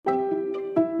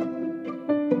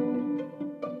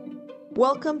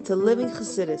Welcome to Living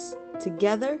Chassidus.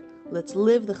 Together, let's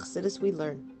live the Chassidus we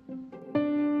learn.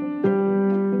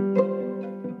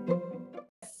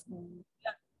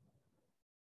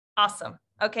 Awesome.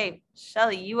 Okay,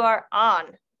 Sheli, you are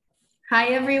on. Hi,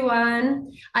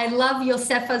 everyone. I love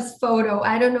Yosefa's photo.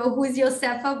 I don't know who's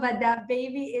Yosefa, but that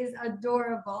baby is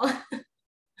adorable.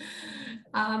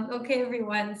 Okay,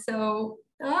 everyone. So,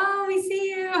 we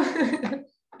see you.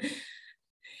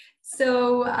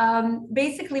 So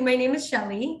basically, my name is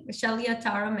Sheli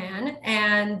Atara Man,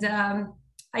 and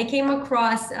I came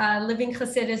across Living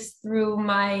Chassidus through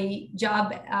my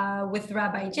job with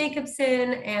Rabbi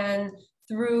Jacobson and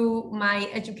through my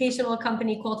educational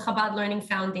company called Chabad Learning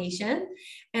Foundation.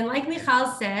 And like Michal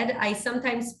said, I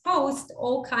sometimes post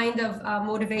all kind of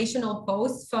motivational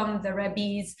posts from the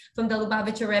Rebbe's, from the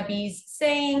Lubavitcher Rebbe's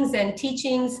sayings and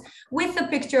teachings with a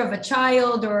picture of a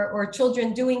child or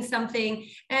children doing something.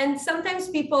 And sometimes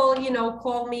people,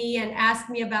 call me and ask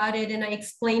me about it, and I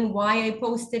explain why I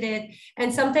posted it.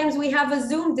 And sometimes we have a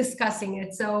Zoom discussing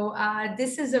it. So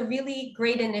this is a really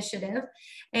great initiative.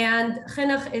 And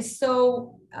Chinuch is so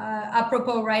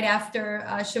apropos right after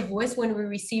Shavuos when we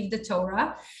received the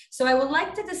Torah. So I would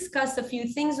like to discuss a few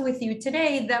things with you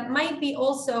today that might be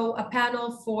also a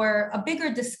panel for a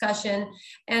bigger discussion.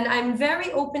 And I'm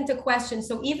very open to questions.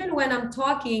 So even when I'm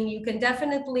talking, you can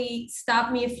definitely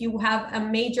stop me if you have a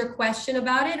major question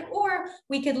about it, or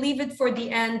we could leave it for the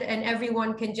end and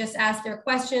everyone can just ask their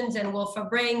questions and we'll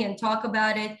bring and talk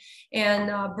about it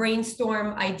and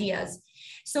brainstorm ideas.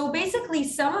 So basically,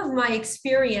 some of my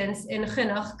experience in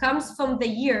Chinuch comes from the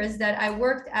years that I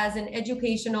worked as an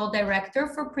educational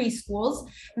director for preschools,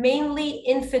 mainly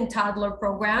infant toddler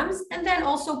programs, and then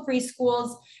also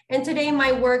preschools. And today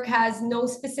my work has no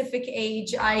specific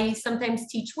age. I sometimes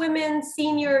teach women,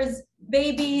 seniors,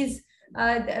 babies,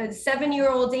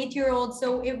 7-year-olds, 8-year-olds.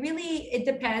 So it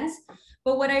depends.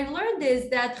 But what I learned is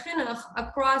that Chinuch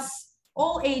across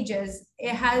all ages,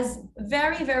 it has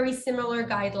very, very similar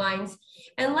guidelines.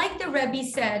 And like the Rebbe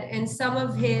said in some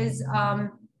of his,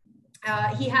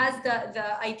 he has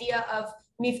the idea of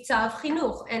Mivtzav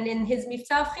Chinuch. And in his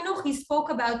Mivtzav Chinuch, he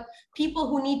spoke about people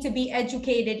who need to be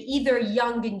educated either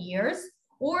young in years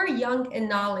or young in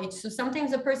knowledge. So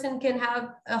sometimes a person can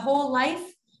have a whole life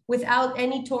without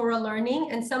any Torah learning,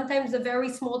 and sometimes a very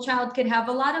small child could have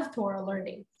a lot of Torah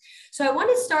learning. So I want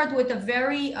to start with a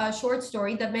very short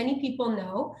story that many people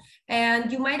know,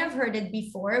 and you might have heard it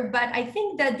before, but I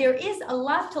think that there is a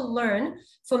lot to learn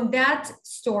from that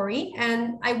story,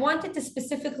 and I wanted to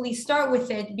specifically start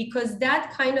with it because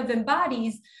that kind of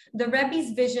embodies the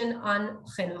Rebbe's vision on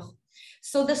Chinuch.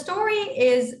 So the story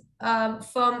is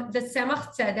from the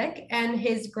Tzemach Tzedek and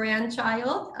his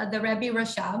grandchild, the Rebbe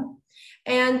Rashab.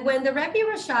 And when the Rebbe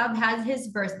Rashab had his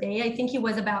birthday, I think he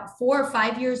was about 4 or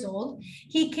 5 years old,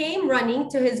 he came running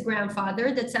to his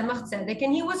grandfather, the Tzemach Tzedek,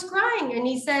 and he was crying. And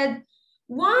he said,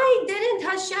 why didn't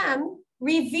Hashem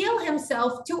reveal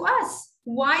himself to us?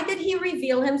 Why did he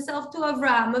reveal himself to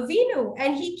Avraham Avinu?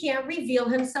 And he can't reveal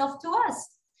himself to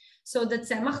us. So the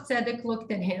Tzemach Tzedek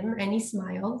looked at him and he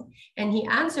smiled and he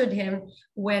answered him,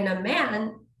 when a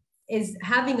man is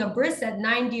having a bris at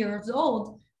 90 years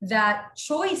old, that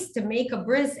choice to make a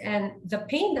bris and the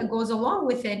pain that goes along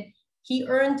with it, he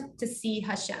earned to see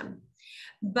Hashem.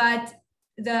 But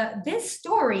this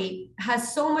story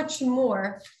has so much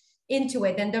more into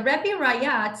it. And the Rebbe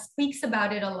Rayat speaks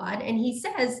about it a lot. And he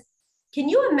says, can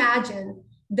you imagine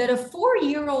that a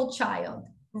 4-year-old child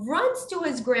runs to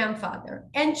his grandfather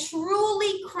and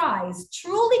truly crying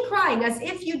as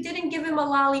if you didn't give him a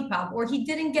lollipop or he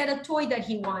didn't get a toy that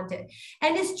he wanted,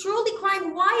 and is truly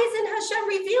crying, why isn't Hashem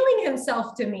revealing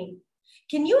himself to me?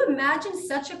 Can you imagine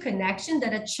such a connection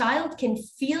that a child can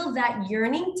feel that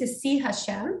yearning to see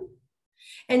Hashem?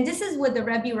 And this is what the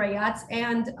Rebbe Rayatz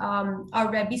and our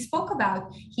Rebbe spoke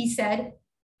about. He said,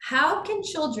 how can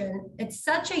children at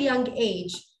such a young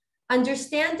age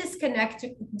understand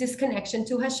this connection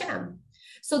to Hashem?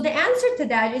 So the answer to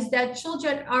that is that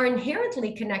children are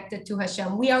inherently connected to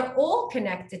Hashem. We are all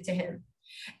connected to him.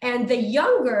 And the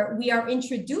younger we are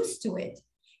introduced to it,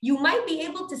 you might be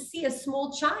able to see a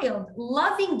small child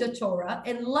loving the Torah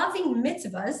and loving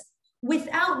mitzvahs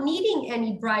without needing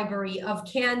any bribery of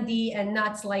candy and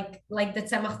nuts like the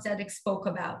Tzemach Tzedek spoke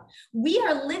about. We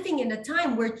are living in a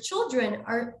time where children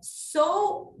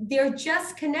they're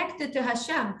just connected to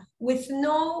Hashem with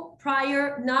no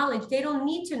prior knowledge. They don't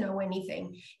need to know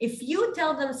anything. If you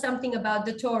tell them something about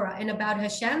the Torah and about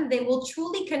Hashem, they will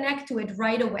truly connect to it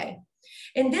right away.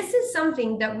 And this is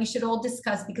something that we should all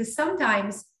discuss, because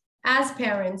sometimes as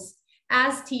parents,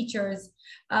 as teachers,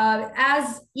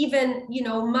 as even,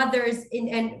 mothers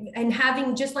and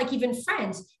having just like even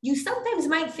friends, you sometimes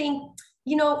might think,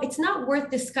 it's not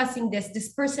worth discussing this.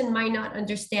 This person might not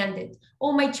understand it.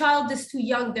 Oh, my child is too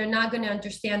young. They're not going to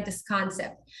understand this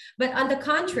concept. But on the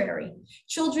contrary,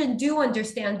 children do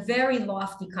understand very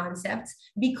lofty concepts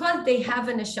because they have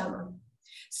a neshama.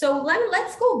 So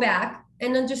let's go back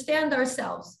and understand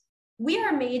ourselves. We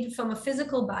are made from a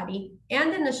physical body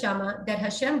and a neshama that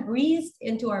Hashem breathed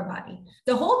into our body.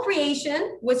 The whole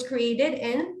creation was created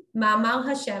in Ma'amar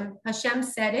Hashem. Hashem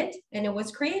said it and it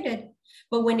was created.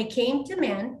 But when it came to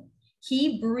man,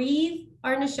 he breathed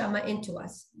our neshama into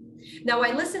us. Now,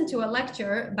 I listened to a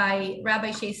lecture by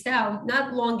Rabbi Shestel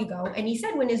not long ago, and he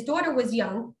said when his daughter was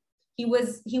young, he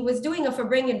was doing a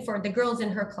farbrengen for the girls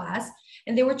in her class,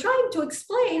 and they were trying to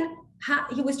explain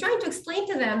he was trying to explain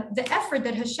to them the effort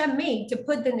that Hashem made to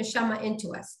put the neshama into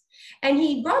us. And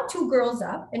he brought two girls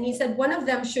up and he said one of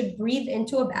them should breathe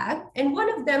into a bag and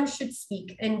one of them should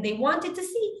speak. And they wanted to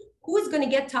see who is going to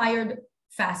get tired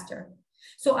faster.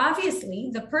 So obviously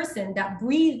the person that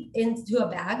breathed into a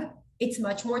bag, it's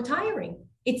much more tiring.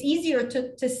 It's easier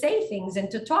to say things and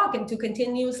to talk and to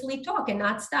continuously talk and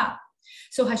not stop.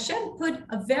 So Hashem put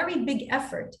a very big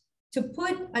effort to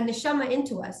put a neshama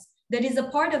into us that is a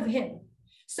part of him.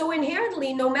 So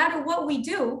inherently, no matter what we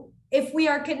do, if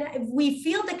we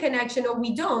feel the connection or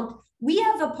we don't, we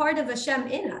have a part of Hashem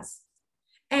in us.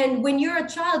 And when you're a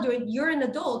child or you're an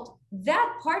adult,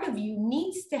 that part of you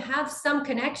needs to have some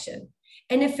connection.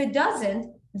 And if it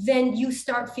doesn't, then you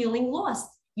start feeling lost.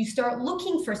 You start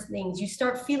looking for things. You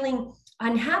start feeling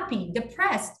unhappy,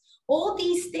 depressed, all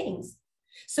these things.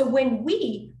 So when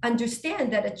we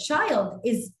understand that a child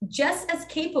is just as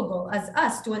capable as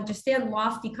us to understand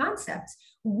lofty concepts,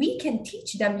 we can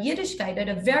teach them Yiddishkeit at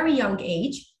a very young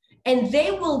age, and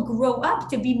they will grow up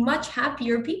to be much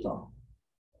happier people.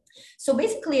 So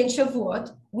basically in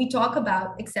Shavuot, we talk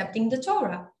about accepting the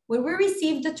Torah. When we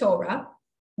receive the Torah,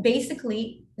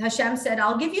 basically Hashem said,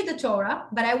 I'll give you the Torah,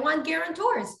 but I want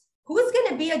guarantors. Who is going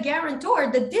to be a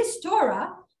guarantor that this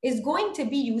Torah is going to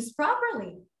be used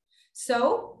properly?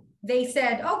 So they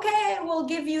said, okay, we'll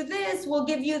give you this, we'll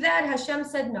give you that. Hashem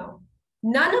said, no.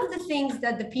 None of the things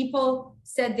that the people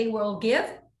said they will give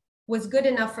was good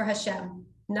enough for Hashem.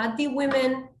 Not the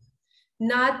women,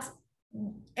 not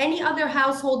any other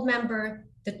household member,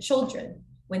 the children.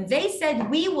 When they said,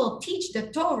 we will teach the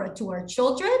Torah to our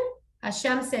children,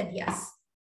 Hashem said, yes.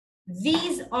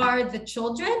 These are the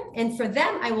children, and for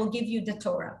them, I will give you the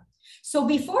Torah. So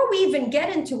before we even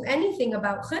get into anything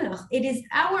about Chinuch, it is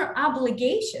our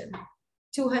obligation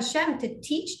to Hashem to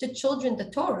teach the children the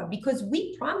Torah, because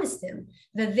we promised him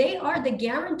that they are the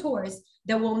guarantors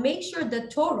that will make sure the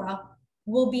Torah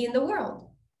will be in the world.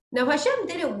 Now, Hashem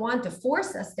didn't want to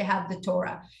force us to have the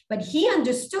Torah, but he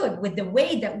understood with the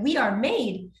way that we are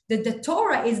made that the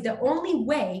Torah is the only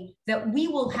way that we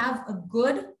will have a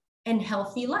good and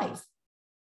healthy life.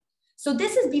 So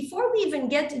this is before we even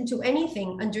get into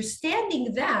anything,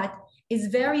 understanding that is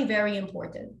very, very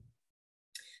important.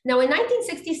 Now in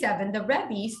 1967, the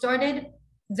Rebbe started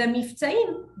the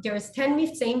Mifzaim. There's 10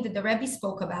 Mifzaim that the Rebbe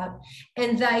spoke about.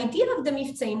 And the idea of the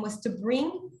Mifzaim was to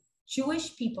bring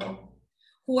Jewish people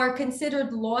who are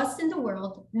considered lost in the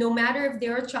world, no matter if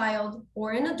they're a child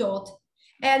or an adult.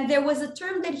 And there was a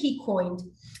term that he coined.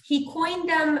 He coined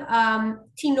them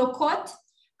tinokot.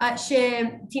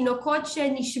 Tinokot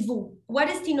shenishvu. What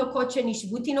is tinokot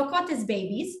shenishvu? Tinokot is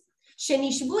babies.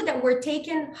 Shenishvu, that were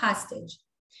taken hostage.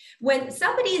 When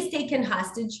somebody is taken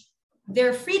hostage,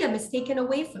 their freedom is taken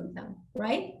away from them,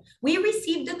 right? We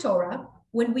received the Torah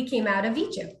when we came out of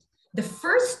Egypt. The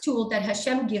first tool that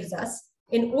Hashem gives us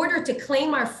in order to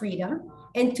claim our freedom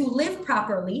and to live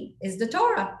properly is the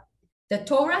Torah. The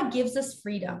Torah gives us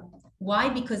freedom. Why?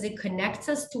 Because it connects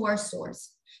us to our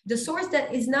source. The source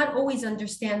that is not always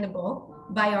understandable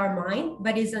by our mind,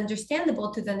 but is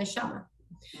understandable to the neshama.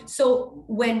 So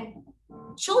when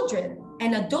children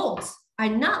and adults are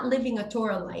not living a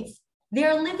Torah life, they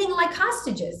are living like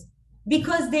hostages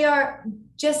because they are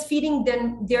just feeding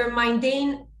them their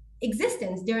mundane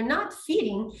existence. They're not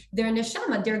feeding their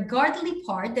neshama, their godly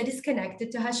part that is connected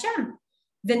to Hashem.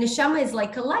 The neshama is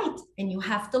like a light and you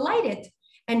have to light it.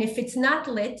 And if it's not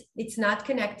lit, it's not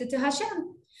connected to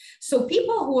Hashem. So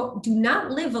people who do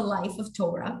not live a life of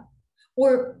Torah,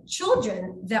 or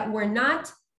children that were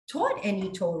not taught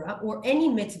any Torah or any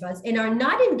mitzvahs and are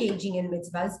not engaging in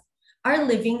mitzvahs, are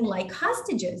living like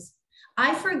hostages.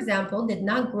 I, for example, did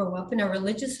not grow up in a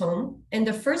religious home. And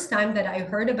the first time that I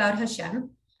heard about Hashem,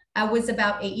 I was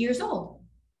about 8 years old.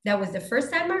 That was the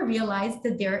first time I realized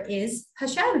that there is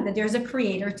Hashem, that there's a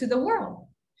creator to the world.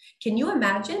 Can you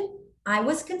imagine I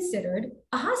was considered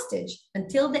a hostage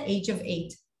until the age of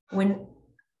 8, when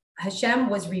Hashem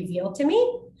was revealed to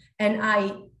me and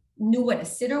I knew what a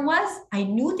siddur was. I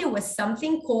knew there was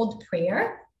something called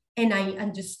prayer, and I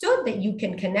understood that you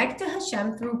can connect to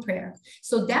Hashem through prayer.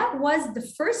 So that was the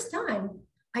first time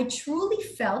I truly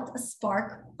felt a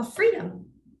spark of freedom.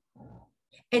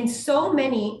 And so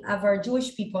many of our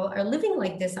Jewish people are living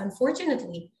like this,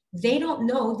 unfortunately. They don't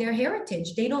know their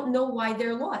heritage. They don't know why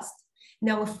they're lost.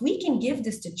 Now, if we can give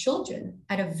this to children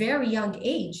at a very young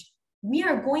age, we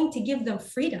are going to give them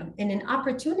freedom and an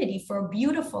opportunity for a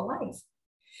beautiful life.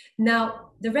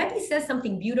 Now, the Rebbe says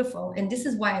something beautiful, and this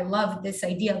is why I love this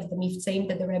idea of the miftzaim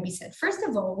that the Rebbe said. First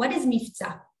of all, what is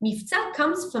miftzah? Miftzah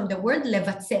comes from the word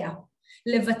levatzea.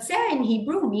 Levatzea in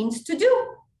Hebrew means to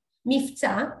do.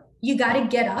 Miftzah, you got to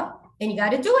get up and you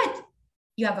got to do it.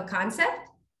 You have a concept,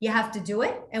 you have to do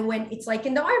it. And when it's like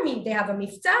in the army, they have a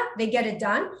miftzah, they get it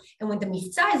done. And when the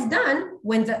miftzah is done,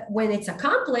 when it's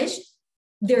accomplished,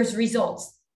 there's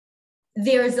results.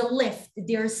 There's a lift.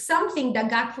 There's something that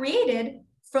got created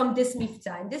from this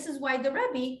miftzah. And this is why the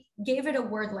Rebbe gave it a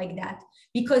word like that,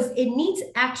 because it needs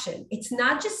action. It's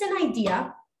not just an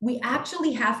idea. We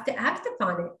actually have to act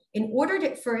upon it in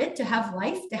order for it to have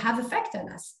life, to have effect on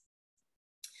us.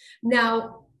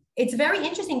 Now, it's very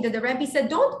interesting that the Rebbe said,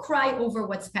 don't cry over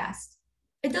what's past.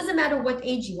 It doesn't matter what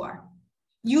age you are.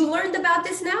 You learned about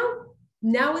this now.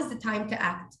 Now is the time to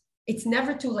act. It's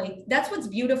never too late. That's what's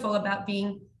beautiful about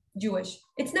being Jewish.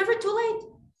 It's never too late.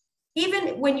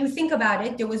 Even when you think about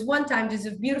it, there was one time, there's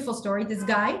a beautiful story. This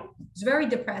guy was very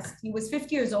depressed. He was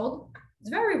 50 years old. He was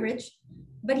very rich,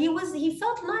 but he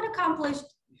felt not accomplished.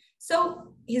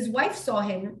 So his wife saw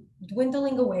him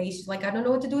dwindling away. She's like, I don't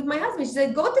know what to do with my husband. She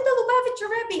said, go to the Lubavitcher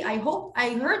Rebbe. I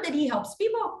heard that he helps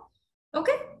people.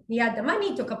 Okay. He had the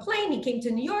money, took a plane. He came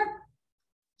to New York.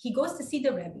 He goes to see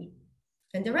the Rebbe.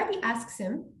 And the Rebbe asks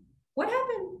him, what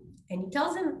happened? And he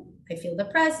tells him, I feel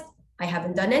depressed. I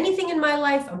haven't done anything in my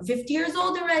life. I'm 50 years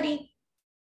old already.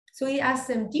 So he asks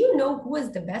him, do you know who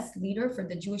was the best leader for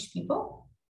the Jewish people?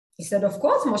 He said, of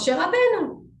course, Moshe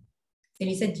Rabbeinu. Then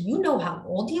he said, do you know how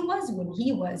old he was when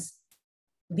he was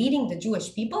leading the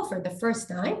Jewish people for the first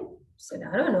time? He said,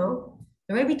 I don't know.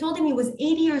 The Rebbe told him he was 80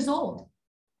 years old.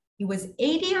 He was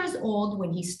 80 years old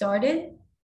when he started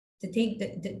to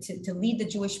lead the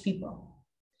Jewish people.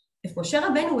 If Moshe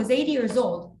Rabbeinu was 80 years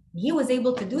old, he was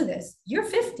able to do this. You're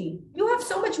 50. You have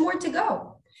so much more to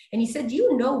go. And he said, do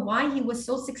you know why he was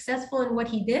so successful in what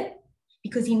he did?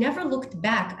 Because he never looked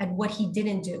back at what he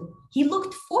didn't do. He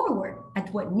looked forward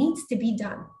at what needs to be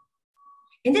done.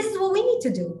 And this is what we need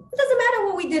to do. It doesn't matter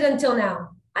what we did until now.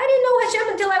 I didn't know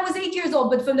Hashem until I was 8 years old,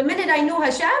 but from the minute I knew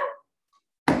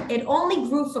Hashem, it only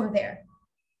grew from there.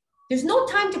 There's no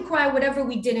time to cry whatever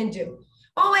we didn't do.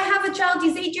 Oh, I have a child,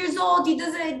 he's 8 years old, he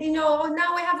doesn't,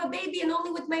 now I have a baby and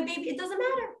only with my baby, it doesn't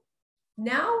matter.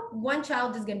 Now, one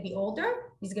child is going to be older,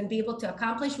 he's going to be able to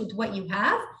accomplish with what you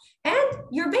have, and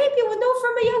your baby will know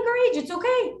from a younger age, it's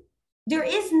okay. There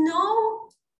is no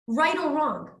right or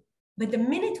wrong, but the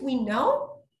minute we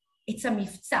know, it's a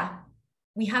miftzah.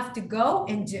 We have to go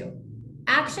and do.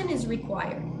 Action is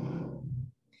required.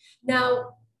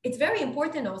 Now, it's very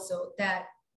important also that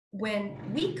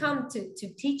when we come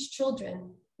to teach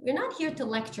children, we're not here to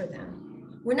lecture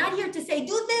them. We're not here to say,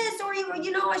 do this, or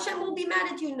Hashem will be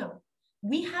mad at you. No,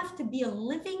 we have to be a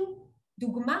living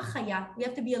dugma chaya. We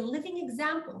have to be a living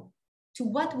example to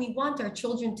what we want our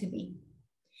children to be.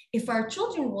 If our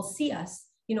children will see us,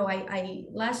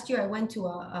 last year I went to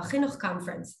a Chinuch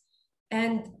conference,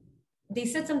 and they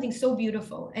said something so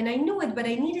beautiful, and I knew it, but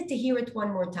I needed to hear it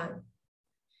one more time.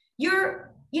 You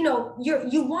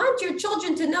want your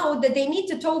children to know that they need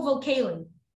to tovel kalim,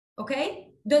 okay?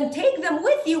 Then take them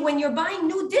with you when you're buying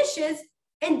new dishes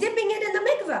and dipping it in the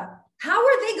mikveh. How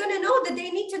are they going to know that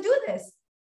they need to do this?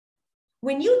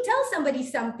 When you tell somebody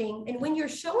something and when you're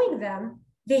showing them,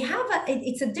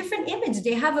 it's a different image.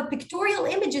 They have a pictorial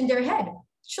image in their head.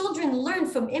 Children learn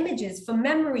from images, from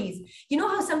memories. You know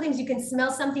how sometimes you can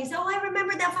smell something, say, oh, I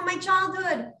remember that from my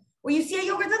childhood. Or you see a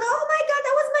yogurt, and oh my God,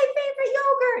 that was my favorite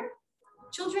yogurt.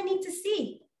 Children need to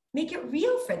see, make it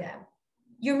real for them.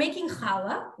 You're making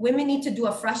challah. Women need to do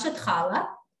a frashat challah.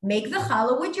 Make the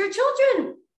challah with your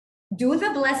children. Do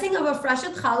the blessing of a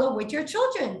frashat challah with your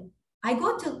children. I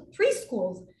go to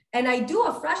preschools and I do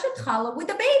a frashat challah with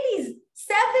the babies.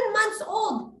 7 months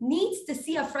old needs to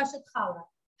see a frashat challah.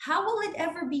 How will it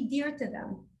ever be dear to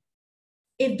them?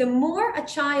 If the more a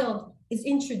child is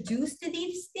introduced to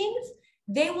these things,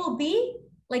 they will be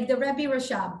like the Rebbe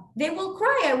Rashab. They will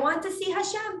cry, I want to see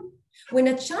Hashem. When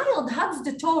a child hugs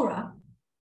the Torah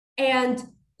and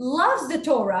loves the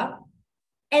Torah,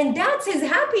 and that's his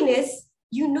happiness,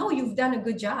 you know you've done a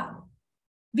good job.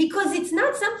 Because it's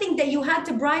not something that you had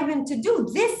to bribe him to do.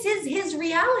 This is his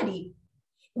reality.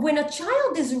 When a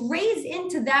child is raised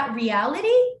into that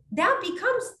reality, that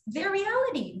becomes their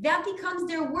reality. That becomes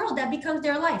their world. That becomes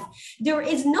their life. There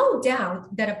is no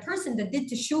doubt that a person that did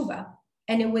teshuvah,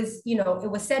 and it was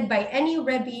said by any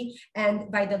Rebbe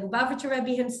and by the Lubavitcher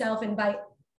Rebbe himself and by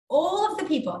all of the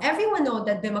people, everyone knows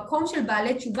that b'makom shel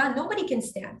baalei teshuvah, nobody can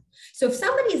stand. So if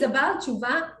somebody is about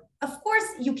teshuvah, of course,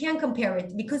 you can't compare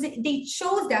it because they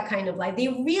chose that kind of life. They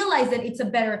realize that it's a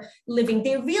better living.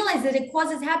 They realize that it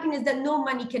causes happiness that no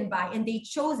money can buy, and they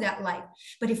chose that life.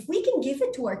 But if we can give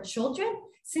it to our children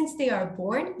since they are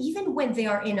born, even when they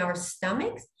are in our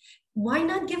stomachs, why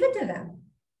not give it to them?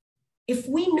 If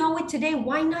we know it today,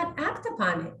 why not act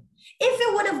upon it? If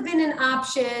it would have been an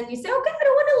option, you say, okay, I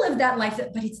don't want to live that life,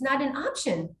 but it's not an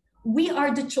option. We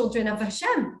are the children of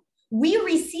Hashem. We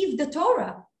receive the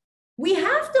Torah. We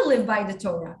have to live by the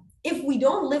Torah. If we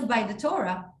don't live by the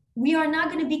Torah, we are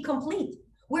not going to be complete.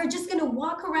 We're just going to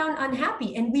walk around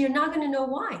unhappy and we are not going to know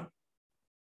why.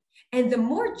 And the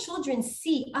more children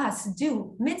see us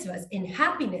do mitzvahs in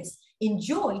happiness, in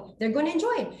joy, they're going to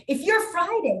enjoy it. If your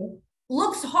Friday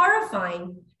looks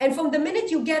horrifying, and from the minute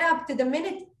you get up to the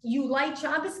minute you light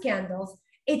Shabbos candles,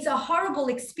 it's a horrible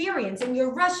experience and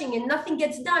you're rushing and nothing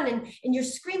gets done and you're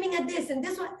screaming at this and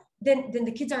this one, then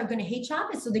the kids are going to hate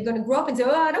Shabbos. So they're going to grow up and say, oh,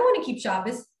 I don't want to keep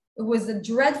Shabbos. It was a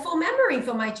dreadful memory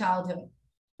from my childhood.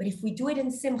 But if we do it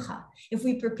in simcha, if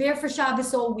we prepare for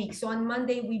Shabbos all week, so on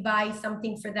Monday we buy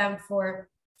something for them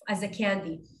as a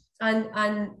candy.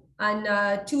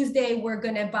 On Tuesday we're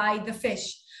going to buy the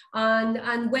fish.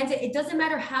 On Wednesday, it doesn't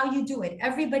matter how you do it.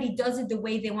 Everybody does it the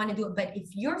way they want to do it. But if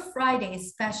your Friday is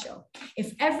special,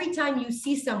 if every time you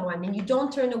see someone and you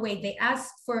don't turn away, they ask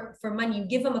for money, you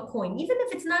give them a coin, even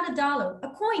if it's not $1, a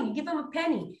coin, you give them a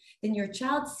penny, then your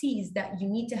child sees that you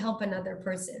need to help another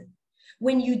person.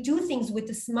 When you do things with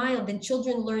a smile, then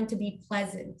children learn to be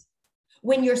pleasant.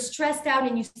 When you're stressed out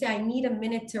and you say, I need a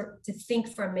minute to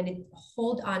think for a minute,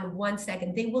 hold on 1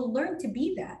 second, they will learn to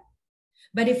be that.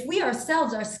 But if we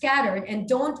ourselves are scattered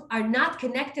and are not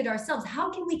connected ourselves,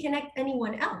 how can we connect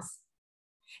anyone else?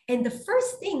 And the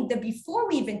first thing that before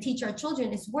we even teach our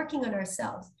children is working on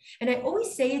ourselves. And I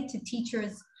always say it to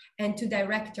teachers and to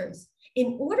directors.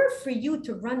 In order for you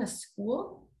to run a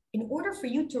school, in order for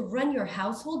you to run your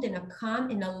household in a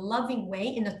calm, in a loving way,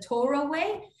 in a Torah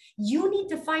way, you need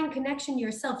to find connection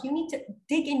yourself. You need to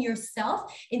dig in yourself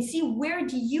and see where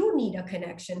do you need a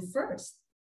connection first.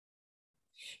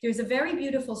 There's a very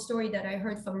beautiful story that I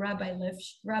heard from Rabbi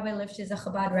Lifsh. Rabbi Lifsh is a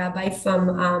Chabad rabbi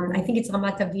from, I think it's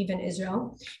Ramat Aviv in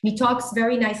Israel. He talks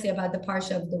very nicely about the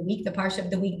Parsha of the week,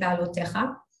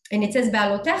 Ba'alotecha. And it says,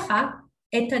 Ba'alotecha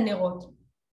et hanerot.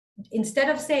 Instead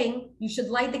of saying you should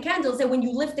light the candles, say when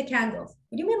you lift the candles.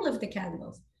 What do you mean lift the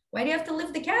candles? Why do you have to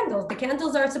lift the candles? The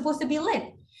candles are supposed to be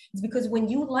lit. It's because when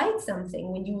you light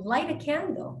something, when you light a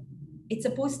candle, it's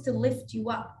supposed to lift you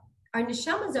up. Our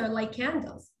neshamas are like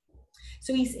candles.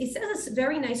 So he says a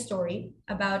very nice story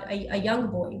about a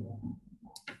young boy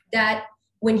that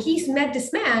when he met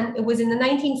this man, it was in the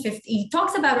 1950s. He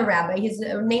talks about a rabbi. His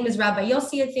name is Rabbi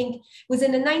Yossi, I think. It was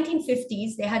in the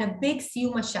 1950s. They had a big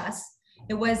siyum hashas.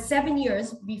 It was 7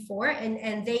 years before,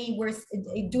 and they were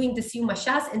doing the siyum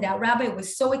hashas, and that rabbi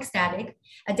was so ecstatic.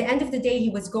 At the end of the day,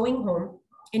 he was going home,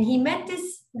 and he met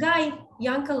this guy,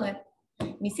 Yankele.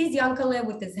 And he sees Yankele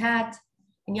with his hat,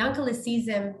 and Yankele sees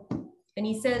him, and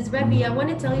he says, Rebbe, I want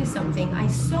to tell you something. I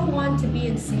so want to be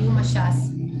in siyum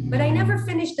hashas, but I never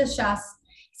finished the shas.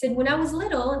 He said, when I was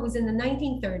little, it was in the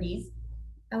 1930s,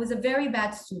 I was a very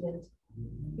bad student.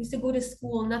 I used to go to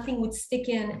school, nothing would stick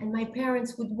in, and my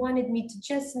parents wanted me to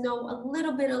just know a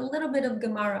little bit of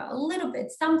Gemara, a little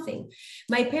bit, something.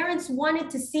 My parents wanted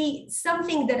to see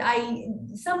something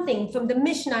from the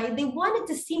Mishnah. They wanted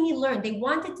to see me learn. They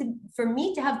wanted for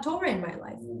me to have Torah in my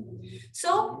life.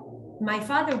 So my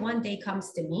father one day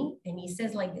comes to me and he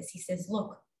says like this. He says,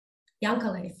 look,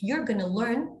 Yankele, if you're going to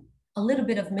learn a little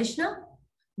bit of Mishnah,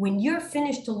 when you're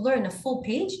finished to learn a full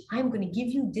page, I'm going to give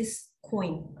you this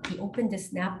coin. He opened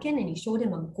this napkin and he showed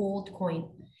him a gold coin.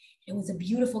 It was a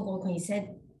beautiful gold coin. He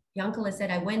said, Yankele said,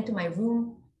 I went to my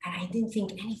room and I didn't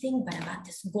think anything but about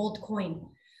this gold coin.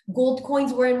 Gold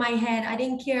coins were in my head. I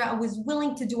didn't care. I was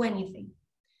willing to do anything.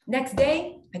 Next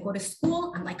day, I go to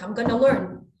school. I'm like, I'm going to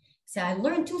learn. So I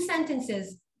learned 2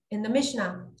 sentences in the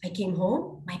Mishnah. I came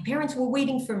home. My parents were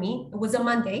waiting for me. It was a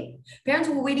Monday. Parents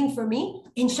were waiting for me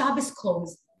in Shabbos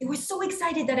clothes. They were so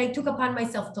excited that I took upon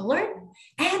myself to learn,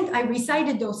 and I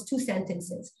recited those 2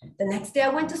 sentences. The next day I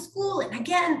went to school, and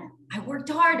again, I worked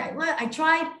hard. I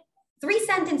tried. 3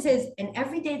 sentences. And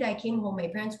every day that I came home, my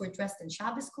parents were dressed in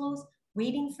Shabbos clothes,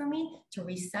 waiting for me to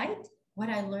recite what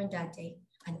I learned that day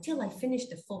until I finished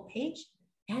the full page.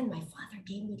 And my father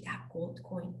gave me that gold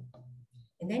coin.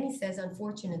 And then he says,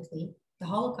 unfortunately, the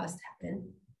Holocaust happened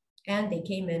and they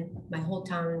came in. My whole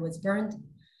town was burned.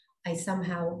 I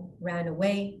somehow ran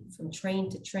away from train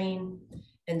to train.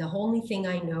 And the only thing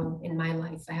I know in my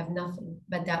life, I have nothing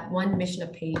but that one Mishnah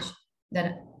page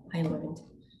that I learned.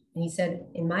 And he said,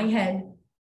 in my head,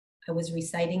 I was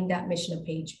reciting that Mishnah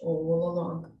page all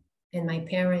along. And my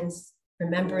parents,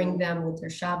 remembering them with their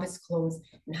Shabbos clothes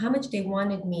and how much they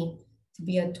wanted me to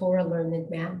be a Torah learned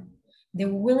man. They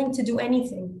were willing to do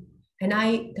anything. And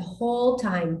the whole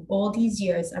time, all these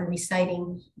years, I'm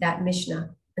reciting that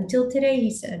Mishnah. Until today,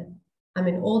 he said, I'm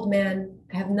an old man.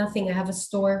 I have nothing. I have a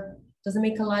store. Doesn't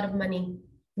make a lot of money.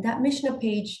 That Mishnah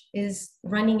page is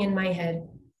running in my head.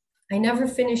 I never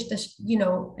finished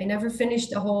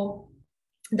the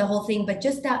whole thing, but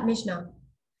just that Mishnah.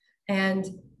 And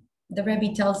the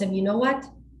Rebbe tells him, you know what?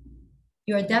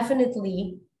 You're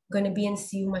definitely going to be in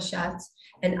Siyum Mashat,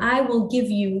 and I will give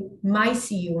you my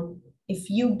Siyum if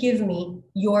you give me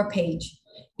your page.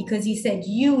 Because he said,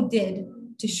 you did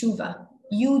teshuvah.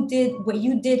 You did what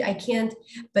you did, I can't.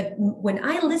 But when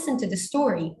I listen to the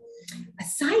story,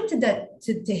 aside to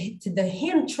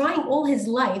him trying all his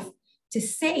life to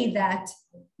say that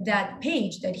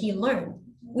page that he learned,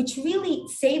 which really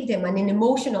saved him on an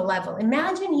emotional level.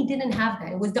 Imagine he didn't have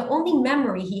that. It was the only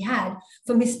memory he had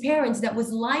from his parents that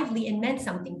was lively and meant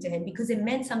something to him because it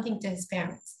meant something to his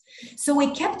parents. So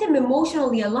it kept him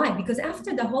emotionally alive because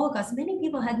after the Holocaust, many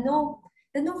people had no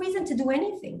reason to do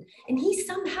anything. And he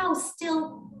somehow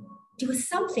there was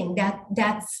something,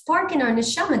 that spark in our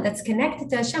neshama that's connected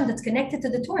to Hashem, that's connected to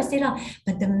the Torah, stayed on.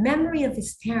 But the memory of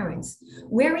his parents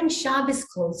wearing Shabbos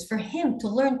clothes for him to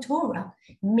learn Torah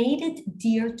made it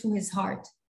dear to his heart.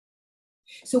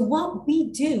 So what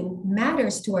we do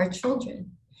matters to our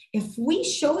children. If we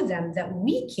show them that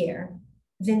we care,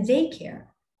 then they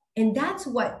care. And that's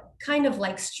what kind of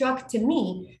like struck to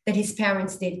me that his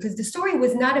parents did, because the story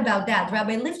was not about that.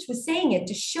 Rabbi Lift was saying it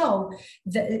to show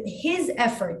his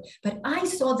effort, but I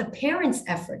saw the parents'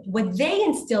 effort, what they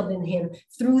instilled in him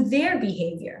through their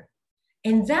behavior.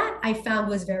 And that I found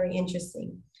was very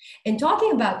interesting. And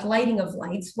talking about lighting of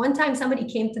lights, one time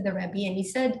somebody came to the Rebbe and he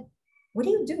said, what do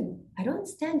you do? I don't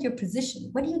understand your position.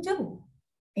 What do you do?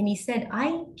 And he said,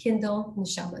 I kindle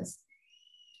neshamas.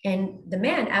 And the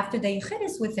man, after the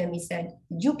yichidus with him, he said,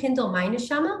 did you kindle my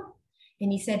neshama?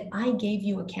 And he said, I gave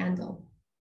you a candle.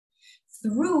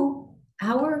 Through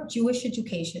our Jewish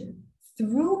education,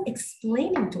 through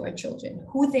explaining to our children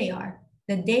who they are,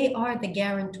 that they are the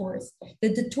guarantors,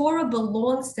 that the Torah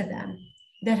belongs to them,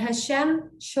 that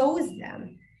Hashem chose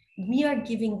them, we are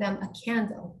giving them a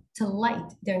candle to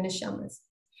light their neshamas.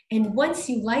 And once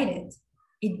you light it,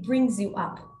 it brings you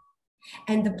up.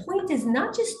 And the point is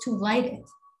not just to light it,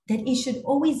 that it should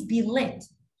always be lit.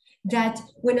 That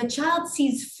when a child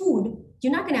sees food,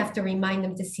 you're not going to have to remind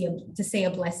them to say a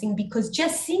blessing, because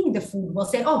just seeing the food will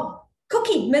say, oh,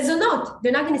 cookie, mezonot.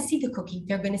 They're not going to see the cookie.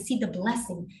 They're going to see the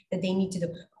blessing that they need to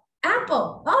do.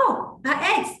 Apple, oh,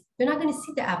 ha'etz. They're not going to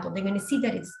see the apple. They're going to see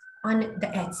that it's on the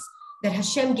etz, that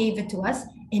Hashem gave it to us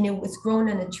and it was grown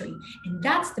on a tree. And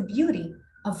that's the beauty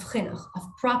of chinuch, of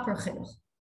proper chinuch.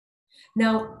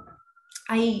 Now,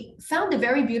 I found a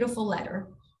very beautiful letter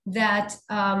that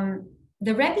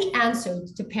the Rebbe answered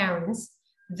to parents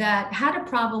that had a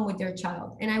problem with their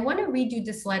child. And I want to read you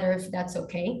this letter, if that's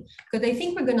okay, because I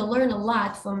think we're going to learn a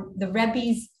lot from the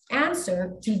Rebbe's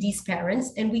answer to these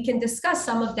parents, and we can discuss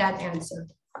some of that answer.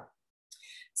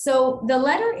 So the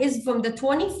letter is from the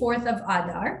 24th of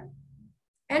Adar,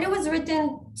 and it was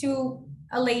written to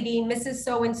a lady, Mrs.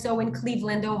 So-and-so in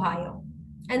Cleveland, Ohio.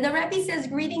 And the Rebbe says,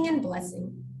 greeting and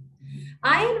blessing.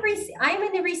 I am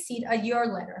in the receipt of your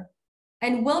letter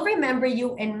and will remember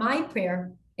you in my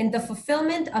prayer in the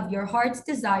fulfillment of your heart's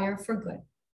desire for good.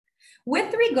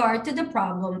 With regard to the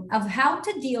problem of how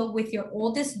to deal with your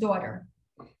oldest daughter,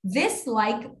 this,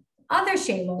 like other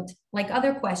shelot, like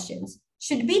other questions,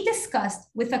 should be discussed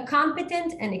with a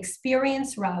competent and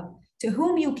experienced Rav to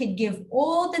whom you could give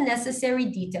all the necessary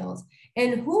details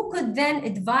and who could then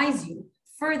advise you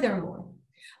furthermore.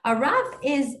 A Rav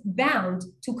is bound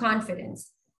to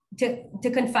confidence, to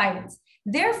confidence.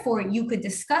 Therefore, you could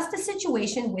discuss the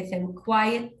situation with him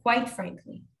quite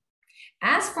frankly.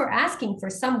 As for asking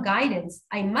for some guidance,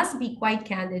 I must be quite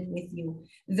candid with you,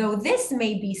 though this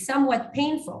may be somewhat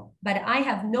painful, but I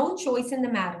have no choice in the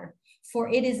matter, for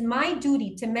it is my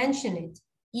duty to mention it,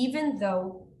 even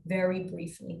though very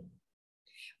briefly.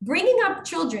 Bringing up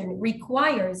children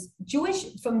requires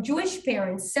from Jewish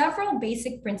parents several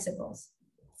basic principles.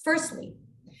 Firstly,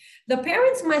 the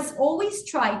parents must always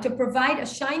try to provide a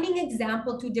shining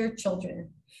example to their children,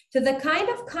 to the kind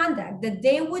of conduct that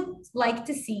they would like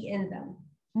to see in them.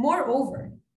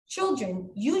 Moreover, children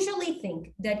usually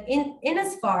think that in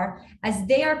as far as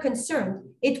they are concerned,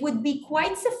 it would be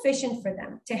quite sufficient for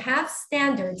them to have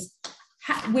standards,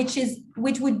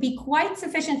 which would be quite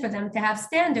sufficient for them to have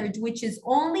standards which is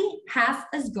only half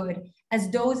as good as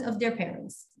those of their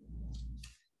parents.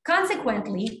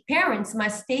 Consequently, parents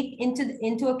must take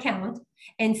into account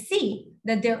and see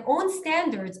that their own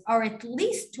standards are at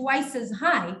least twice as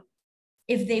high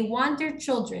if they want their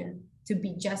children to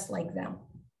be just like them.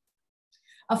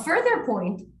 A further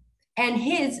point, and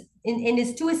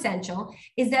is too essential,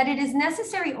 is that it is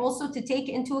necessary also to take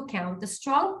into account the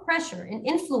strong pressure and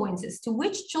influences to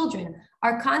which children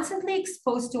are constantly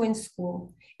exposed to in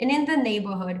school and in the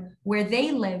neighborhood where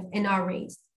they live and are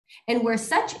raised. And where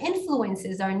such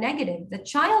influences are negative, the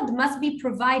child must be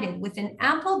provided with an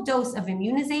ample dose of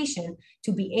immunization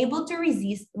to be able to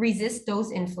resist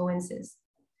those influences.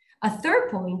 A third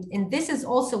point, and this is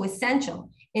also essential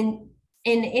in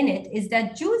it, is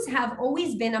that Jews have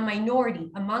always been a minority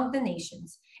among the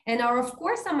nations and are of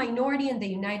course a minority in the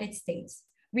United States.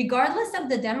 Regardless of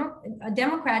the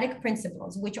democratic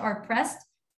principles which are professed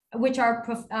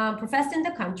in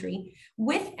the country,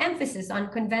 with emphasis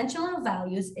on conventional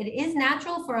values, it is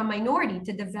natural for a minority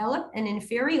to develop an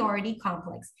inferiority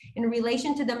complex in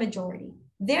relation to the majority.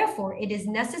 Therefore, it is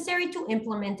necessary to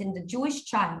implement in the Jewish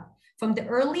child from the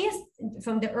earliest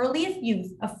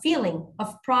youth a feeling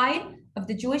of pride of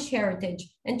the Jewish heritage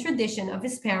and tradition of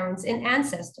his parents and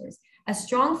ancestors, a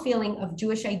strong feeling of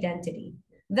Jewish identity.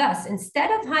 Thus,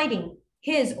 instead of hiding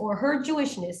his or her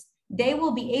Jewishness, they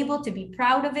will be able to be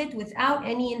proud of it without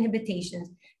any inhibitions,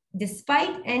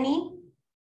 despite any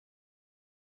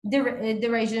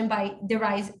derision by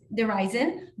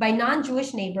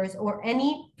non-Jewish neighbors or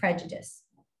any prejudice.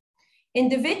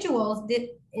 Individuals,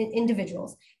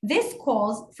 this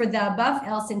calls for the above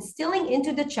else instilling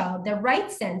into the child the right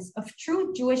sense of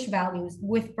true Jewish values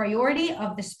with priority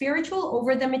of the spiritual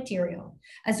over the material,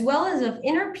 as well as of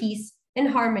inner peace and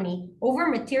harmony over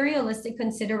materialistic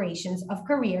considerations of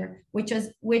career,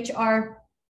 which are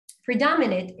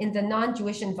predominant in the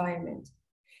non-Jewish environment.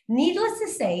 Needless to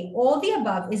say, all the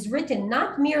above is written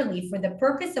not merely for the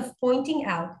purpose of pointing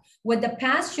out what the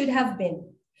past should have been.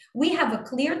 We have a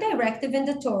clear directive in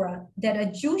the Torah that a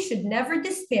Jew should never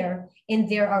despair, and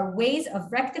there are ways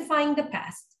of rectifying the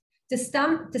past, to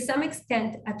some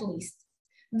extent at least.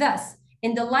 Thus,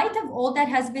 in the light of all that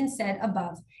has been said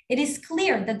above, it is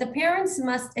clear that the parents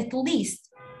must at least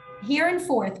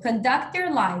hereforth conduct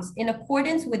their lives in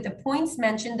accordance with the points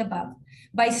mentioned above,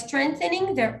 by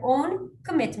strengthening their own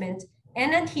commitment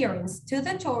and adherence to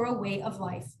the Torah way of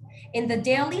life, in the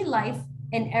daily life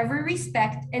in every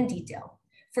respect and detail.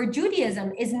 For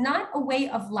Judaism is not a way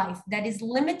of life that is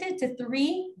limited to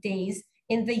 3 days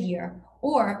in the year,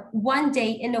 or 1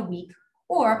 day in a week,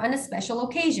 or on a special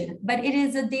occasion, but it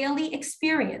is a daily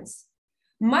experience.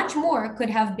 Much more could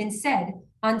have been said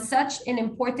on such an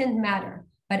important matter,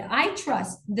 but I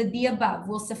trust that the above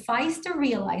will suffice to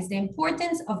realize the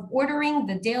importance of ordering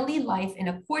the daily life in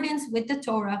accordance with the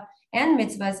Torah and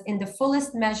mitzvahs in the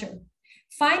fullest measure.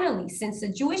 Finally, since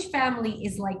the Jewish family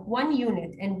is like one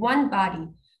unit and one body,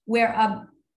 where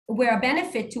a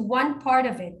benefit to one part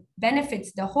of it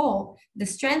benefits the whole, the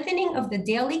strengthening of the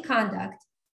daily conduct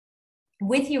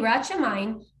with Yirat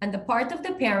Shamayim on the part of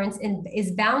the parents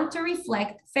is bound to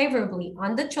reflect favorably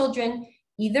on the children,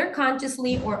 either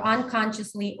consciously or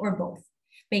unconsciously or both.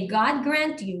 May God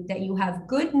grant you that you have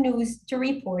good news to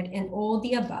report in all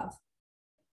the above.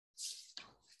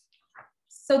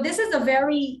 So this is a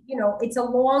very, it's a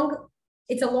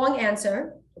long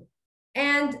answer.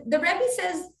 And the Rebbe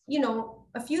says,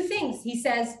 a few things. He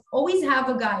says, always have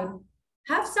a guide.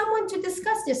 Have someone to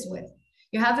discuss this with.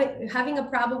 You're having a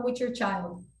problem with your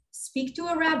child. Speak to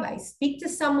a rabbi. Speak to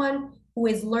someone who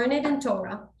is learned in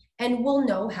Torah and will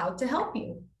know how to help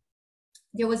you.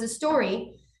 There was a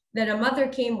story that a mother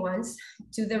came once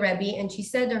to the Rebbe and she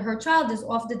said that her child is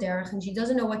off the derech and she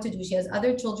doesn't know what to do. She has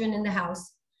other children in the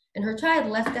house and her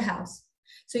child left the house.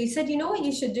 So he said, you know what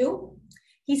you should do?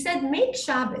 He said, make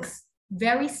Shabbos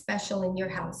very special in your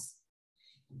house.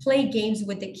 Play games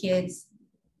with the kids,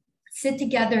 sit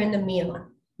together in the meal,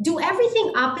 do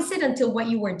everything opposite until what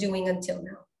you were doing until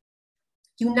now.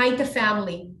 Unite the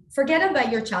family. Forget about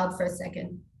your child for a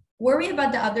second. Worry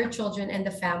about the other children and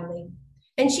the family.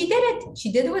 And she did it.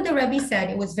 She did what the Rebbe said.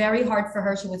 It was very hard for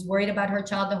her. She was worried about her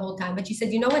child the whole time. But she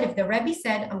said, you know what? If the Rebbe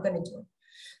said, I'm going to do it.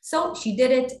 So she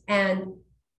did it, and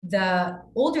the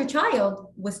older child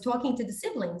was talking to the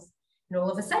siblings. And all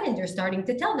of a sudden, they're starting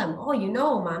to tell them, oh,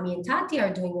 mommy and Tati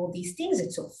are doing all these things.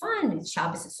 It's so fun.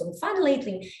 Shabbos is so fun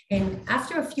lately. And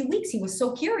after a few weeks, he was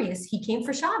so curious. He came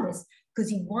for Shabbos because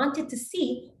he wanted to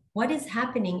see what is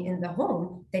happening in the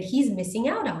home that he's missing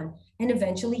out on. And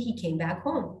eventually, he came back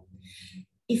home.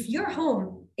 If your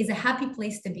home is a happy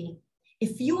place to be,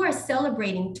 if you are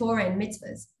celebrating Torah and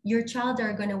mitzvahs, your children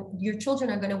are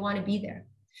going to want to be there.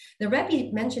 The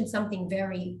Rebbe mentioned something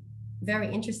very, very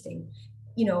interesting.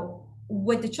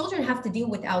 What the children have to deal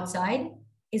with outside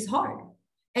is hard,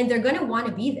 and they're going to want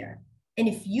to be there. And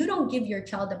if you don't give your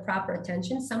child the proper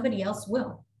attention, somebody else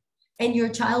will. And your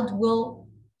child will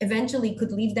eventually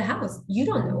could leave the house. You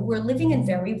don't know. We're living in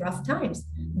very rough times.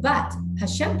 But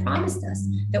Hashem promised us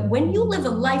that when you live a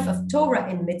life of Torah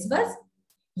and mitzvahs,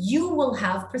 you will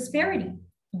have prosperity.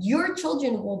 Your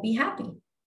children will be happy.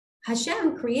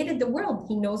 Hashem created the world.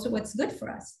 He knows what's good for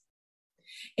us.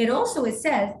 It also is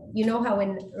said, how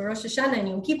in Rosh Hashanah and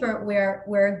Yom Kippur,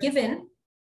 we're given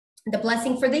the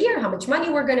blessing for the year, how much money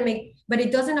we're going to make, but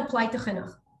it doesn't apply to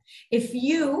Chinuch. If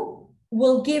you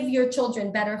will give your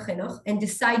children better Chinuch and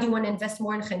decide you want to invest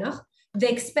more in Chinuch, the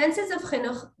expenses of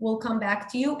Chinuch will come back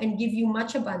to you and give you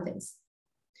much abundance.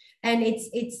 And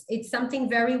it's something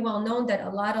very well known that a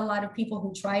lot of people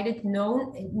who tried it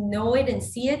know it and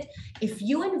see it. If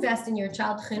you invest in your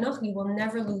child Chinuch, you will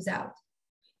never lose out.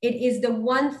 It is the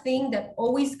one thing that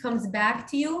always comes back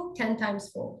to you 10 times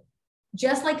fold.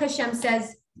 Just like Hashem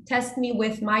says, test me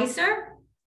with Meiser,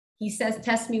 he says,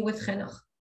 test me with Chinuch.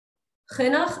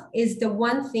 Chinuch is the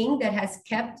one thing that has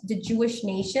kept the Jewish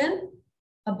nation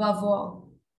above all.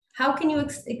 How can you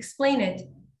explain it?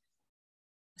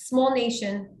 Small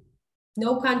nation,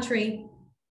 no country.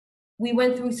 We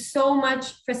went through so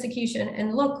much persecution,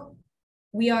 and look,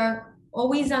 we are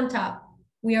always on top.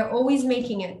 We are always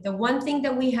making it. The one thing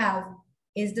that we have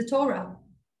is the Torah.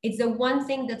 It's the one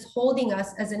thing that's holding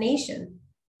us as a nation.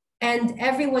 And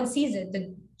everyone sees it.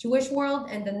 The Jewish world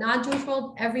and the non-Jewish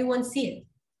world, everyone sees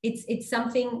it. It's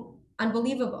something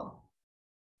unbelievable.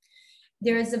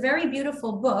 There is a very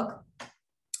beautiful book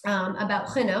about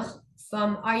Chinuch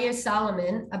from Aryeh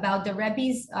Solomon about the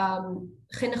Rebbe's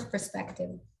Chinuch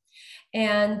perspective.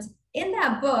 And in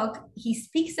that book, he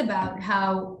speaks about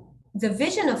how the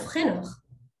vision of Chinuch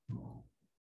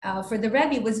for the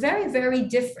Rebbe was very, very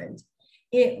different.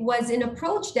 It was an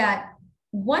approach that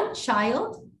one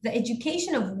child, the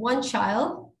education of one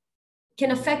child,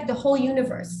 can affect the whole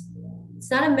universe.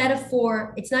 It's not a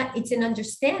metaphor. It's an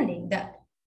understanding that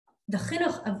the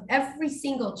chinuch of every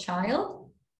single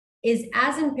child is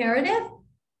as imperative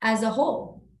as a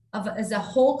whole, as a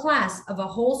whole class, of a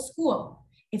whole school.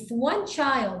 If one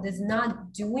child is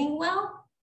not doing well,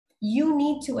 you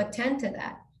need to attend to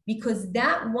that, because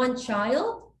that one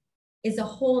child is a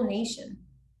whole nation.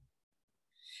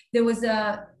 There was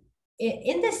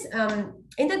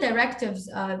in the directives,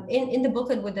 in the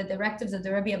booklet with the directives of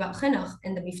the Rebbe about Chinuch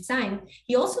and the Mifzaim,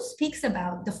 he also speaks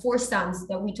about the 4 sons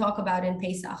that we talk about in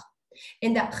Pesach,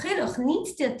 and that Chinuch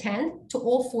needs to attend to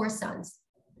all 4 sons.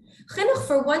 Chinuch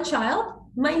for one child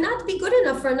might not be good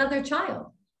enough for another child,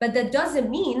 but that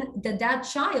doesn't mean that that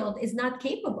child is not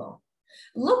capable.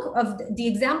 Look of the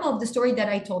example of the story that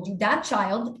I told you. That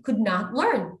child could not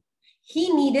learn.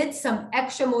 He needed some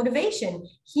extra motivation.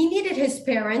 He needed his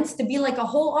parents to be like a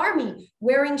whole army,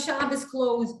 wearing Shabbos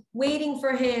clothes, waiting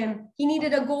for him. He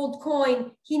needed a gold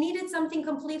coin. He needed something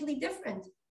completely different.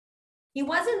 He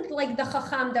wasn't like the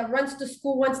chacham that runs to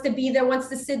school, wants to be there, wants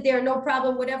to sit there, no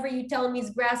problem, whatever you tell him, he's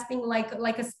grasping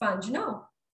like a sponge. No,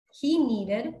 he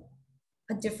needed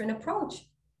a different approach.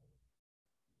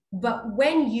 But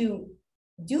when you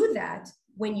do that,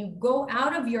 when you go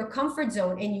out of your comfort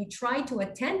zone and you try to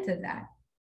attend to that,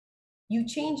 you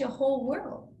change a whole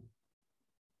world.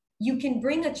 You can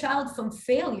bring a child from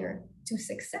failure to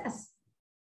success.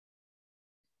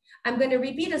 I'm going to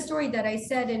repeat a story that I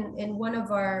said in one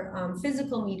of our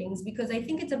physical meetings, because I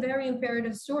think it's a very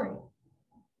imperative story.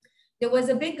 There was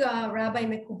a big Rabbi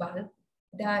Mekubal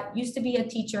that used to be a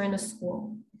teacher in a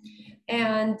school.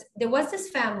 And there was this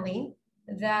family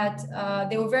that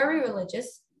they were very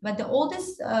religious, but the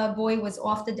oldest boy was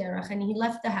off the derech, and he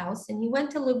left the house and he went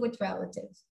to live with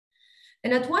relatives.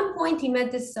 And at one point he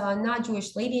met this not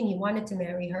Jewish lady, and he wanted to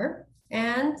marry her.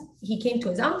 And he came to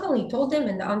his uncle, he told him,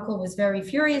 and the uncle was very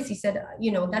furious. He said,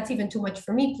 that's even too much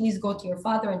for me. Please go to your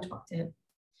father and talk to him.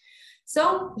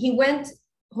 So he went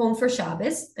home for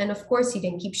Shabbos. And of course, he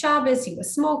didn't keep Shabbos. He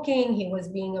was smoking. He was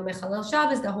being a mechalel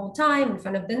Shabbos the whole time in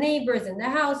front of the neighbors in the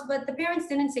house. But the parents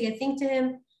didn't say a thing to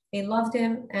him. They loved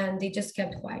him, and they just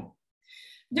kept quiet.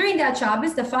 During that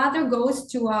Shabbos, the father goes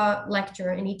to a lecture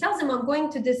and he tells him, I'm going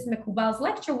to this Mekubal's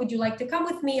lecture. Would you like to come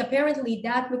with me? Apparently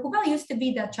that Mekubal used to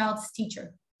be that child's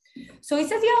teacher. So he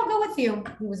says, yeah, I'll go with you.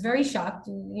 He was very shocked.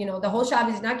 The whole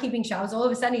Shabbos, he's not keeping Shabbos. All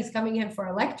of a sudden he's coming in for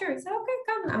a lecture. He said, okay,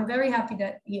 come. I'm very happy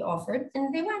that he offered.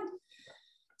 And they went.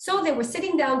 So they were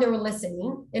sitting down, they were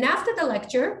listening. And after the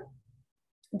lecture,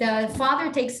 the father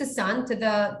takes his son to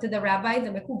the rabbi,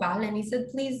 the Mekubal, and he said,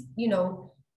 please,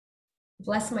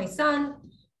 bless my son.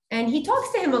 And he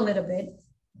talks to him a little bit.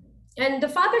 And the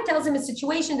father tells him a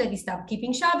situation that he stopped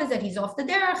keeping Shabbos, that he's off the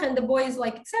derech, and the boy is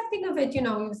like accepting of it. He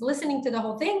was listening to the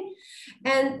whole thing.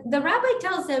 And the rabbi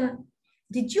tells him,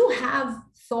 did you have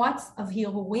thoughts of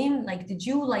Hiruim? Like, did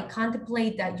you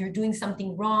contemplate that you're doing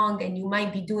something wrong and you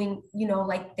might be doing,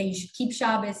 that you should keep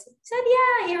Shabbos? He said,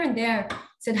 yeah, here and there. He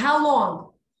said, how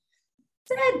long?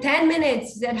 He said, 10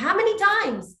 minutes. He said, how many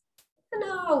times?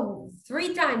 No,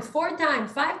 3 times, 4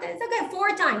 times, 5 times. Okay, 4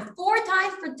 times. 4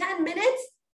 times for 10 minutes,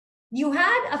 you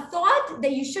had a thought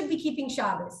that you should be keeping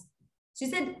Shabbos. She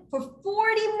said, for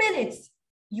 40 minutes,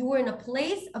 you were in a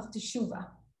place of teshuvah.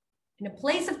 In a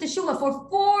place of teshuvah for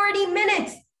 40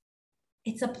 minutes.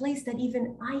 It's a place that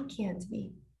even I can't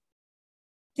be.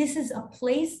 This is a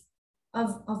place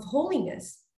of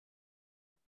holiness.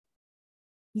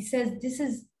 He says, this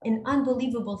is an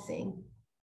unbelievable thing.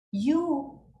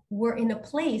 You were in a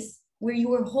place where you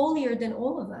were holier than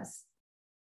all of us.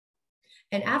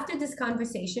 And after this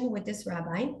conversation with this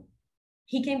rabbi,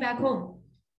 he came back home.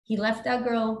 He left that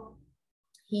girl.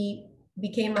 He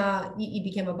became a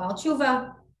Baal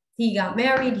Tshuva. He got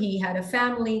married. He had a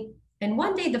family. And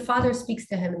one day the father speaks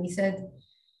to him and he said,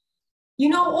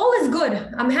 all is good.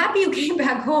 I'm happy you came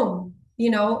back home,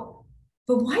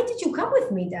 but why did you come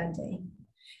with me that day?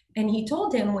 And he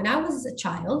told him, when I was a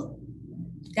child,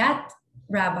 that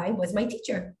rabbi was my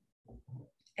teacher.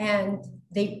 And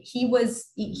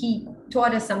he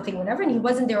taught us something, whatever, and he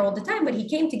wasn't there all the time, but he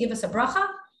came to give us a bracha,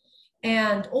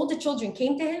 and all the children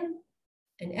came to him,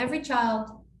 and every child,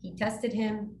 he tested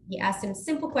him, he asked him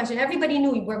simple questions. Everybody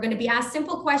knew we were going to be asked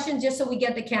simple questions just so we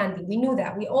get the candy. We knew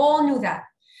that. We all knew that.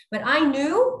 But I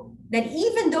knew that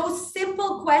even those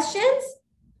simple questions,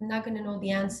 I'm not going to know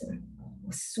the answer. I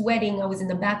was sweating. I was in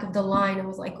the back of the line. I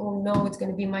was like, oh no, it's going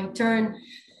to be my turn.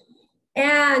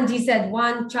 And he said,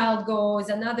 one child goes,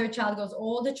 another child goes,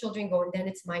 all the children go, and then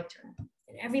it's my turn.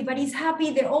 And everybody's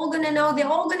happy. They're all going to know. They're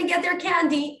all going to get their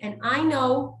candy. And I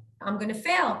know I'm going to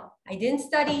fail. I didn't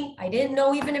study. I didn't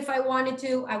know even if I wanted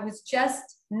to. I was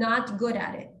just not good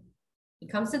at it. He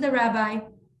comes to the rabbi.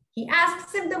 He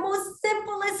asks him the most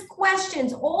simplest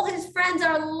questions. All his friends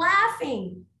are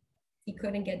laughing. He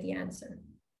couldn't get the answer.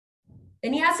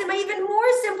 Then he asks him an even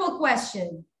more simple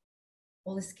question.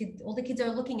 All the kids are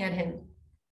looking at him.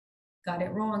 Got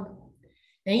it wrong.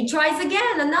 Then he tries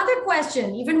again, another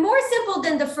question, even more simple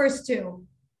than the first two.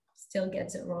 Still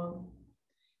gets it wrong.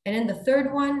 And then the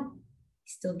third one, he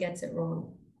still gets it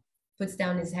wrong. Puts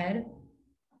down his head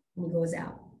and he goes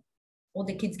out. All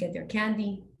the kids get their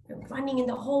candy. They're running in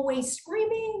the hallway,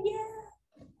 screaming,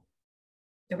 yeah.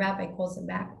 The rabbi calls him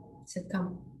back. He said,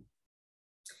 come.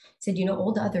 He said,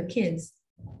 all the other kids,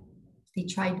 they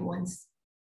tried once.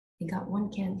 They got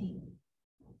one candy.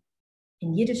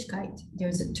 In Yiddishkeit,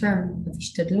 there's a term of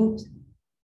ishtadlut.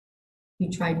 You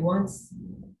tried once,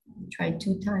 you tried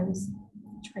 2 times,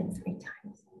 you tried 3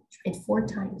 times, you tried 4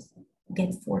 times, you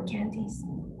get 4 candies.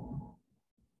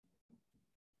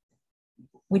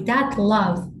 With that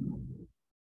love,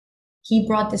 he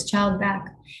brought this child back.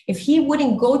 If he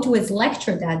wouldn't go to his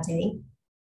lecture that day,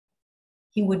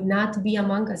 he would not be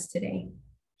among us today.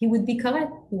 He would be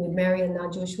karet. He would marry a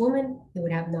non-Jewish woman. He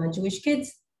would have non-Jewish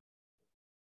kids.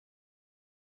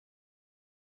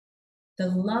 The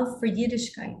love for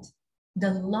Yiddishkeit, the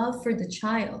love for the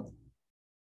child,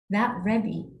 that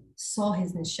Rebbe saw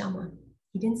his neshama.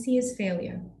 He didn't see his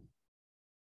failure.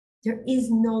 There is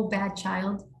no bad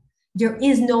child. There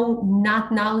is no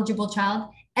not knowledgeable child.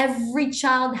 Every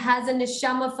child has a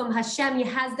neshama from Hashem. He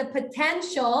has the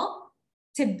potential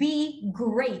to be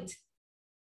great.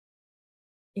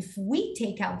 If we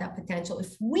take out that potential,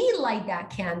 if we light that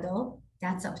candle,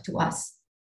 that's up to us.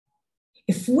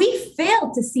 If we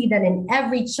fail to see that in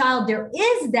every child there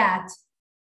is that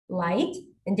light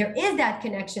and there is that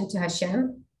connection to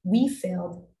Hashem, we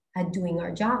failed at doing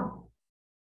our job.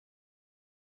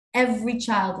 Every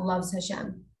child loves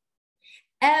Hashem.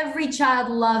 Every child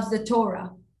loves the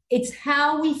Torah. It's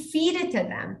how we feed it to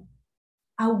them.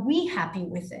 Are we happy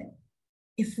with it?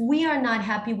 If we are not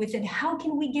happy with it, how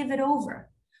can we give it over?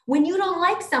 When you don't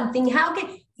like something,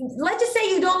 let's just say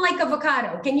you don't like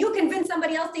avocado. Can you convince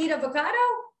somebody else to eat avocado?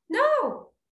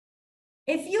 No.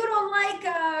 If you don't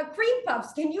like cream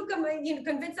puffs. Can you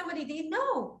convince somebody to eat?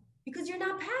 No, because you're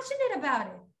not passionate about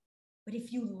it. But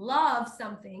if you love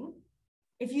something,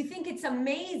 if you think it's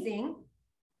amazing,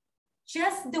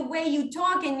 just the way you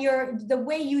talk and the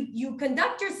way you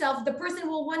conduct yourself, the person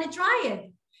will want to try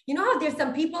it. You know how there's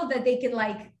some people that they can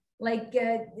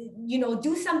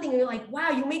do something and you're like, wow,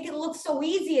 you make it look so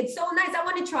easy. It's so nice. I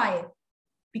want to try it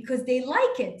because they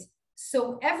like it.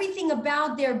 So everything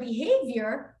about their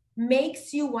behavior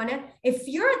makes you want to, if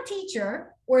you're a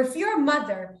teacher or if you're a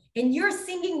mother and you're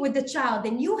singing with the child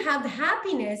and you have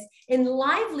happiness and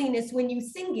liveliness when you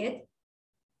sing it,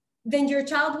 then your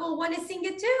child will want to sing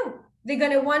it too. They're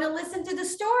going to want to listen to the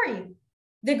story.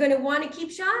 They're going to want to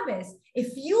keep Shabbos.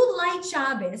 If you light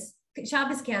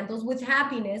Shabbos candles with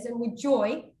happiness and with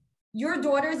joy, your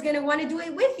daughter is going to want to do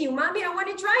it with you. Mommy, I want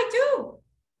to try too.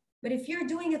 But if you're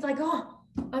doing it like, oh,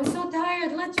 I'm so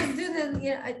tired, let's just do this,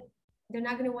 they're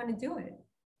not going to want to do it.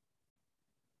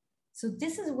 So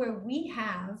this is where we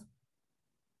have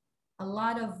a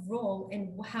lot of role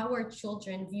in how our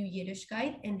children view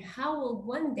Yiddishkeit and how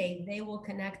one day they will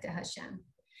connect to Hashem.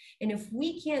 And if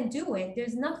we can't do it,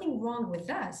 there's nothing wrong with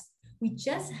us. We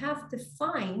just have to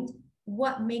find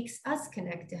what makes us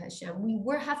connect to Hashem. We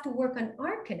have to work on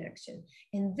our connection,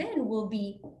 and then we'll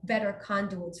be better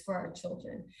conduits for our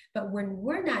children. But when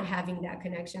we're not having that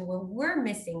connection, when we're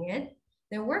missing it,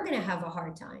 then we're going to have a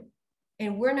hard time.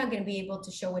 And we're not going to be able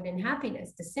to show it in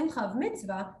happiness. The simcha of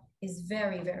mitzvah is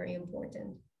very, very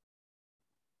important.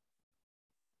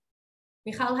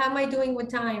 Michal, how am I doing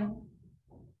with time?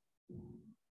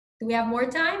 Do we have more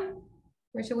time?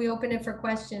 Or should we open it for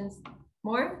questions?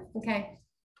 More? Okay.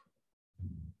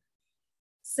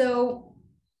 So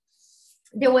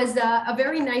there was a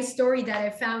very nice story that I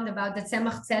found about the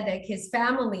Tzemach Tzedek. His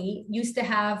family used to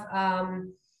have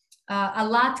a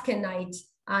latke night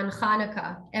on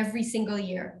Hanukkah every single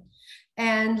year.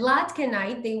 And latke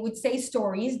night, they would say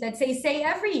stories that say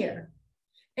every year.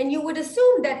 And you would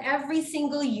assume that every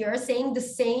single year saying the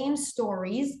same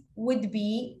stories would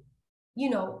be,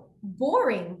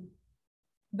 boring.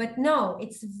 But no,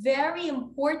 it's very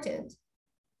important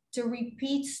to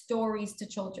repeat stories to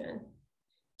children,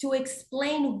 to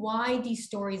explain why these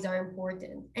stories are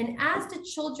important. And as the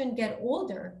children get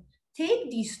older,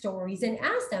 take these stories and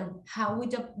ask them, how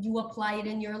would you apply it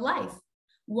in your life?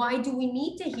 Why do we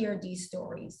need to hear these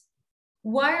stories?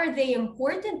 Why are they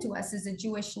important to us as a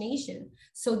Jewish nation?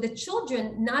 So the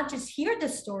children not just hear the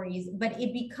stories, but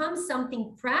it becomes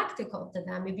something practical to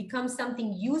them. It becomes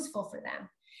something useful for them.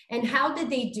 And how did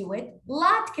they do it?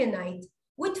 Latke night,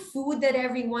 with food that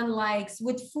everyone likes,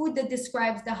 with food that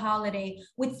describes the holiday,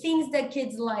 with things that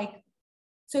kids like.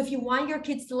 So if you want your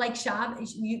kids to like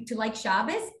Shabbos,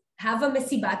 have a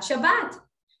Mesibat Shabbat.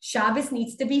 Shabbos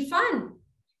needs to be fun.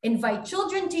 Invite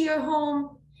children to your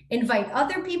home. Invite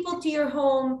other people to your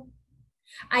home.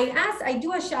 I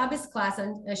do a Shabbos class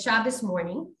on a Shabbos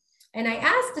morning, and I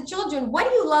asked the children, what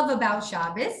do you love about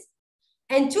Shabbos?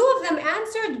 And two of them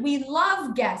answered, we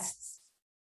love guests.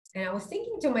 And I was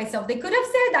thinking to myself, they could have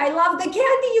said, I love the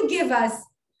candy you give us.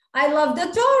 I love the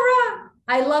Torah.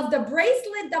 I love the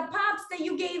bracelet, the pops that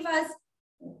you gave us.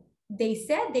 They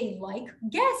said they like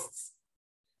guests.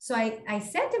 So I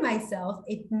said to myself,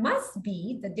 it must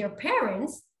be that their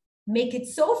parents make it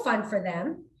so fun for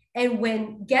them. And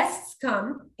when guests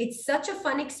come, it's such a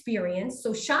fun experience.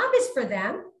 So Shabbos for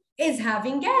them is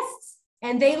having guests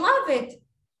and they love it.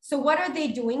 So what are they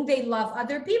doing? They love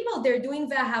other people. They're doing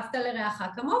V'ahavta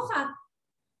l'reacha kamocha.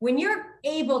 When you're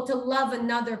able to love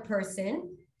another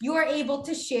person, you are able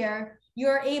to share.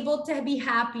 You're able to be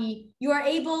happy. You are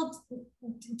able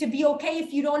to be okay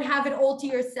if you don't have it all to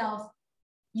yourself.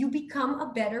 You become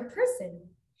a better person.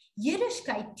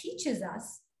 Yiddishkeit teaches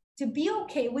us to be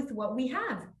okay with what we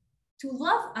have, to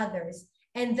love others,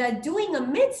 and that doing a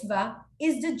mitzvah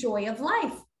is the joy of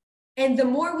life. And the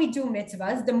more we do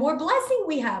mitzvahs, the more blessing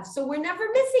we have. So we're never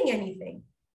missing anything.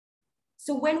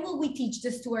 So when will we teach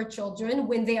this to our children?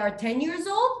 When they are 10 years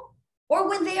old? Or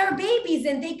when they are babies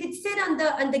and they could sit on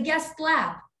the guest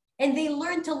lap and they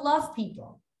learn to love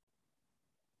people?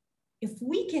 If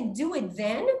we can do it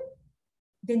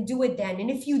then do it then. And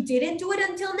if you didn't do it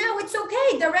until now, it's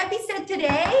okay. The Rebbe said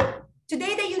today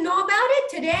that you know about it,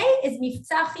 today is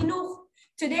Miftzah Chinuch.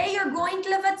 Today you're going to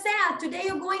levatzeh. Today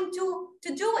you're going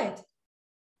to do it.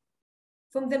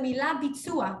 From the milah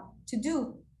bitzua, to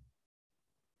do.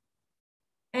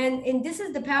 And this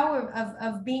is the power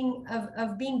of being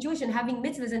Jewish and having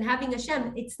mitzvahs and having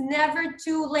Hashem. It's never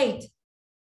too late.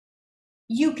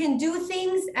 You can do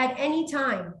things at any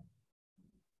time.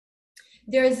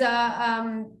 There's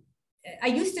I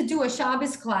used to do a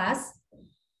Shabbos class,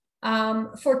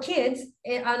 for kids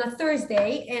on a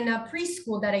Thursday in a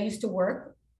preschool that I used to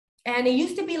work. And it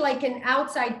used to be like an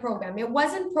outside program. It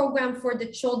wasn't programmed for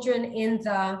the children in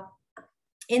the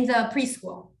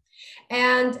preschool.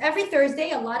 And every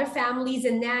Thursday, a lot of families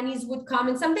and nannies would come,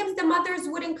 and sometimes the mothers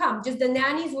wouldn't come, just the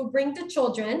nannies would bring the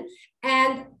children,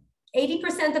 and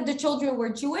 80% of the children were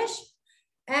Jewish,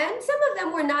 and some of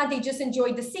them were not. They just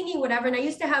enjoyed the singing, whatever. And I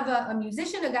used to have a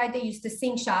musician, a guy that used to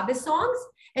sing Shabbos songs,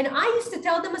 and I used to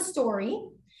tell them a story,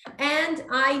 and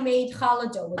I made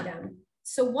challah dough with them.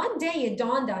 So one day it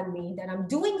dawned on me that I'm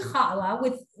doing challah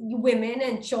with women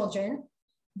and children,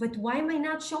 but why am I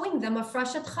not showing them a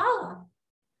frashat challah?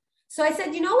 So I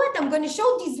said, you know what? I'm going to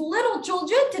show these little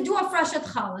children to do a frashat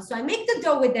challah. So I make the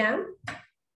dough with them.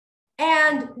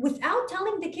 And without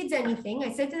telling the kids anything,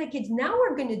 I said to the kids, now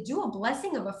we're going to do a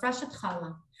blessing of a frashat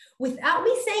challah. Without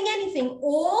me saying anything,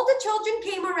 all the children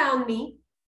came around me,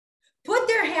 put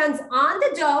their hands on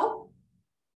the dough,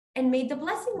 and made the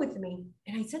blessing with me.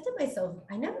 And I said to myself,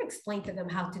 I never explained to them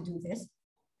how to do this.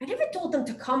 I never told them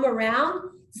to come around,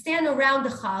 stand around the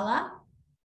challah.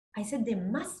 I said, there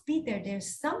must be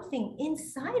there's something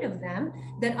inside of them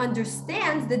that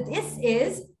understands that this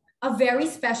is a very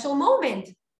special moment.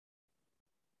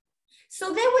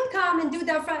 So they would come and do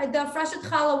the frashat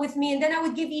challah with me, and then I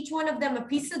would give each one of them a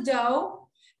piece of dough.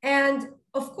 And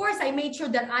of course, I made sure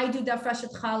that I do the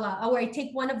frashat challah, or I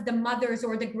take one of the mothers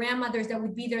or the grandmothers that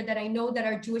would be there that I know that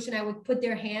are Jewish, and I would put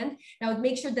their hand, and I would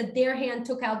make sure that their hand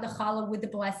took out the challah with the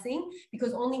blessing,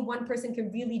 because only one person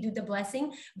can really do the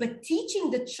blessing. But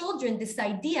teaching the children this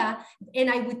idea, and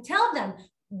I would tell them,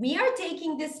 we are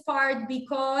taking this part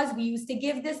because we used to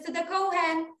give this to the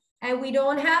Kohen, and we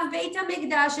don't have Beit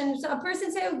HaMikdash. And so a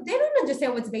person say, oh, they don't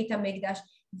understand what's Beit HaMikdash.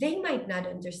 They might not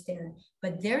understand,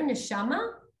 but their neshama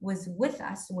was with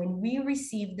us when we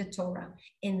received the Torah.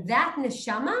 And that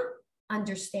neshama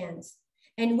understands.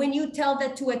 And when you tell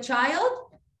that to a child,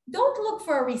 don't look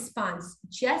for a response.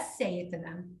 Just say it to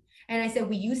them. And I said,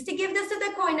 we used to give this to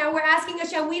the Kohen. Now we're asking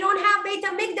Hashem, we don't have Beit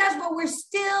HaMikdash, but we're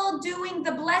still doing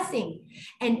the blessing.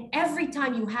 And every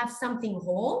time you have something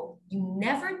whole, you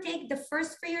never take the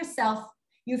first for yourself.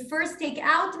 You first take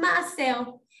out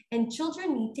Ma'aseh. And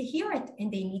children need to hear it,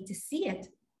 and they need to see it.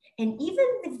 And even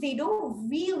if they don't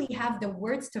really have the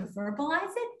words to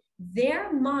verbalize it,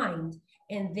 their mind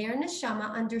and their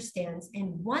neshama understands.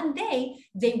 And one day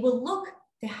they will look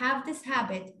to have this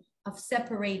habit of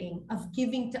separating, of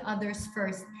giving to others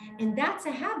first. And that's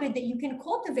a habit that you can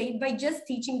cultivate by just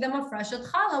teaching them a frashat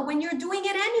challah when you're doing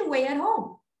it anyway at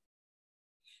home.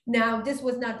 Now, this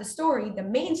was not the story. The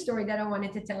main story that I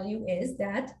wanted to tell you is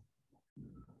that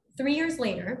 3 years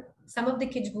later, some of the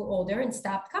kids grew older and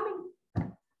stopped coming.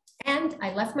 And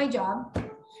I left my job,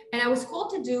 and I was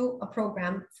called to do a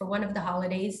program for one of the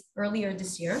holidays earlier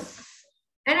this year.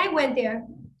 And I went there,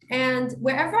 and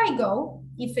wherever I go,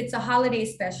 if it's a holiday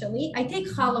especially, I take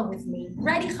challah with me,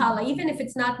 ready challah. Even if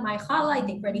it's not my challah, I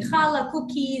take ready challah,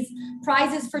 cookies,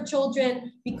 prizes for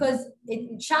children, because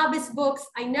Shabbos books,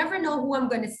 I never know who I'm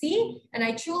going to see, and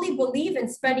I truly believe in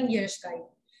spreading Yiddishkeit.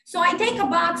 So I take a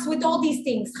box with all these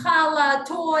things, challah,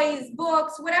 toys,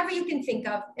 books, whatever you can think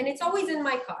of, and it's always in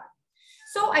my car.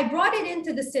 So I brought it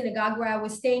into the synagogue where I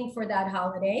was staying for that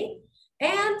holiday,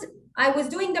 and I was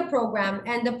doing the program.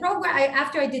 And the program,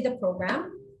 after I did the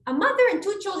program, a mother and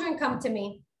 2 children come to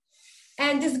me,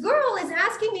 and this girl is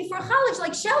asking me for challah. She's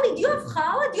like, Sheli, do you have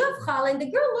challah? Do you have challah? And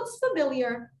the girl looks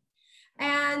familiar.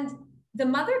 And the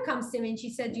mother comes to me and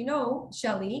she said, you know,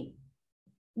 Sheli,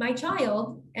 my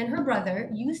child and her brother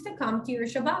used to come to your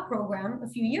Shabbat program a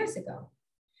few years ago.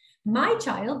 My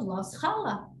child loves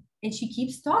challah, and she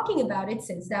keeps talking about it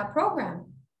since that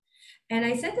program. And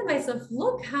I said to myself,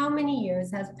 look how many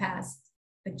years has passed,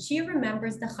 but she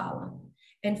remembers the challah.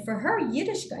 And for her,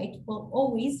 Yiddishkeit will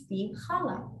always be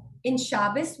challah. In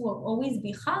Shabbos will always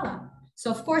be challah. So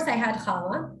of course I had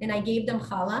challah, and I gave them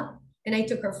challah, and I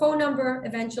took her phone number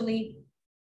eventually,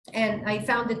 and I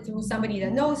found it through somebody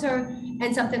that knows her,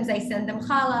 and sometimes I send them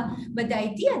challah. But the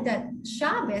idea that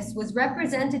Shabbos was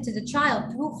represented to the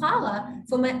child through challah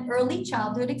from an early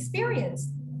childhood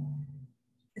experience.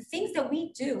 The things that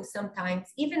we do sometimes,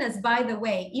 even as by the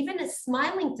way, even as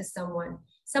smiling to someone,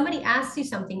 somebody asks you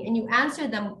something and you answer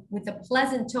them with a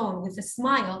pleasant tone, with a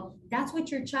smile, that's what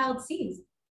your child sees.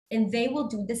 And they will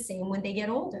do the same when they get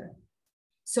older.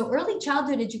 So early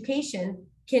childhood education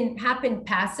can happen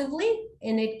passively,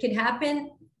 and it can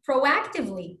happen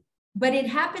proactively, but it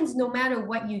happens no matter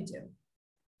what you do.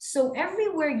 So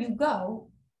everywhere you go,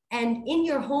 and in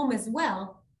your home as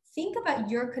well, think about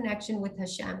your connection with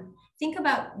Hashem. Think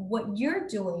about what you're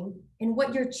doing and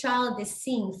what your child is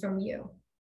seeing from you.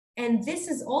 And this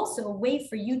is also a way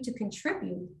for you to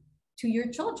contribute to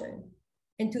your children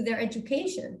and to their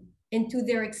education and to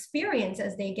their experience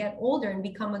as they get older and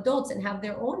become adults and have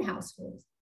their own households.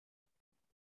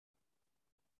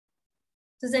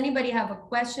 Does anybody have a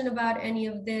question about any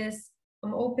of this?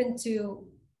 I'm open to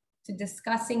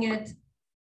discussing it.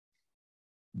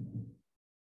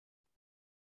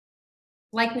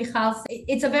 Like Michal said,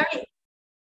 it's a very...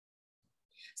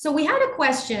 So we had a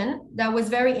question that was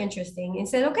very interesting and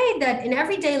said, okay, that in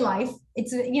everyday life,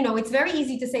 it's, you know, it's very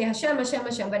easy to say Hashem, Hashem,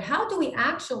 Hashem, but how do we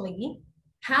actually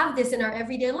have this in our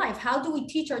everyday life? How do we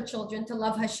teach our children to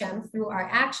love Hashem through our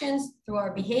actions, through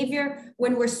our behavior,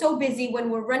 when we're so busy, when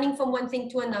we're running from one thing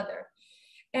to another?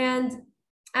 And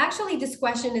actually, this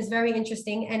question is very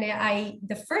interesting. And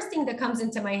the first thing that comes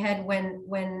into my head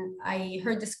when I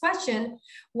heard this question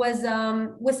was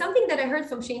something that I heard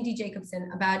from Shane D.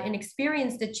 Jacobson about an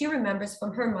experience that she remembers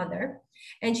from her mother.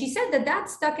 And she said that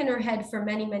stuck in her head for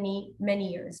many, many,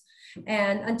 many years.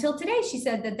 And until today, she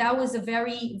said that was a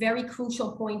very, very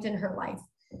crucial point in her life.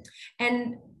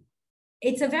 And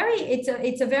it's a very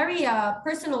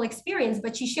personal experience,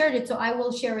 but she shared it. So I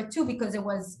will share it too, because it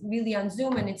was really on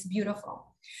Zoom and it's beautiful.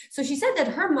 So she said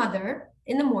that her mother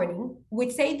in the morning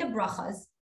would say the brachas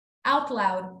out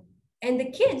loud and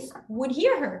the kids would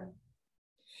hear her.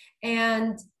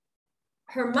 And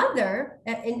her mother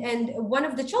and one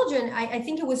of the children, I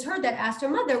think it was her that asked her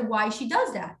mother why she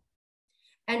does that.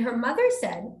 And her mother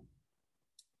said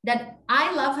that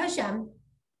I love Hashem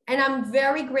and I'm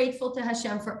very grateful to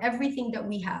Hashem for everything that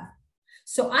we have.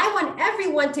 So I want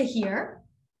everyone to hear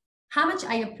how much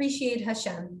I appreciate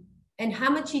Hashem and how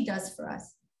much he does for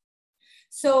us.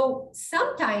 So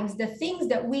sometimes the things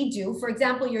that we do, for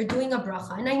example, you're doing a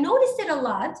bracha, and I noticed it a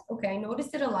lot, I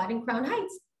noticed it a lot in Crown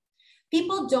Heights.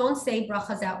 People don't say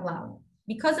brachas out loud.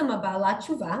 Because I'm a Baalat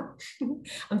Tshuva,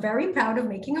 I'm very proud of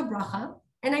making a bracha,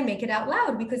 and I make it out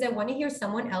loud because I want to hear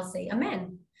someone else say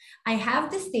amen. I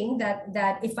have this thing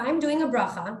that if I'm doing a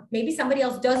bracha, maybe somebody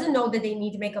else doesn't know that they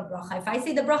need to make a bracha. If I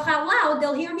say the bracha out loud,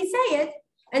 they'll hear me say it,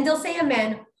 and they'll say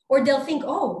amen. Or they'll think,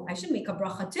 oh, I should make a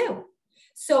bracha too.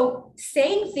 So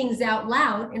saying things out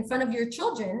loud in front of your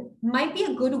children might be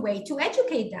a good way to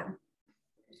educate them.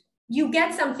 You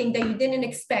get something that you didn't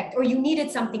expect, or you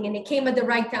needed something and it came at the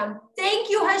right time. Thank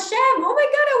you, Hashem. Oh my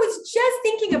God, I was just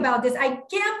thinking about this. I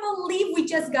can't believe we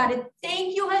just got it.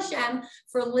 Thank you, Hashem,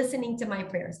 for listening to my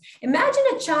prayers. Imagine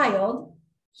a child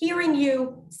hearing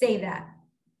you say that.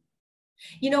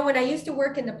 You know, when I used to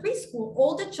work in the preschool,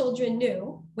 all the children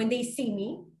knew when they see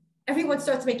me, everyone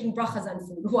starts making brachas on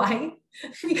food. Why?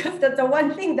 Because that's the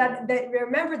one thing that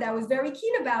remember that I was very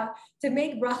keen about, to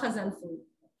make brachas on food.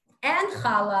 And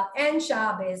challah and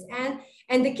Shabbos.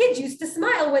 And the kids used to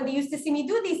smile when they used to see me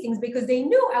do these things because they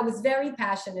knew I was very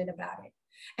passionate about it.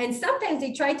 And sometimes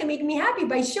they tried to make me happy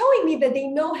by showing me that they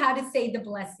know how to say the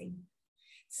blessing.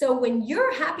 So when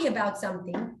you're happy about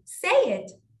something, say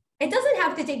it. It doesn't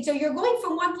have to take, so you're going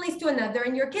from one place to another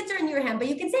and your kids are in your hand, but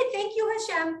you can say, thank you,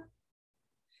 Hashem.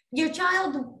 Your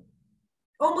child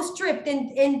almost tripped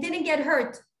and didn't get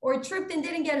hurt, or tripped and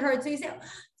didn't get hurt. So you say,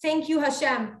 thank you,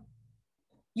 Hashem.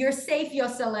 You're safe,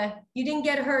 Yoseleh. You didn't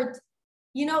get hurt.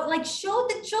 You know, like show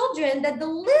the children that the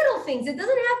little things, it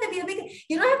doesn't have to be a big,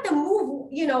 you don't have to move,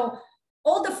 you know,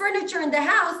 all the furniture in the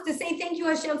house to say, thank you,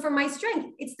 Hashem, for my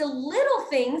strength. It's the little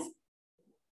things.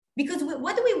 Because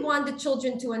what do we want the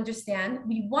children to understand?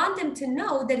 We want them to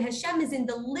know that Hashem is in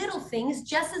the little things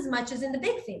just as much as in the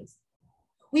big things.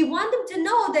 We want them to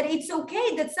know that it's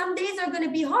okay, that some days are going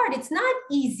to be hard. It's not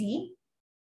easy,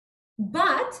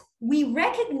 but we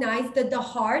recognize that the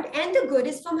hard and the good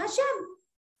is from Hashem.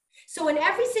 So in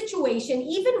every situation,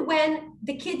 even when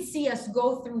the kids see us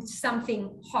go through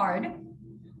something hard,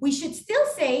 we should still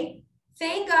say,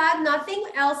 thank God, nothing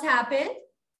else happened.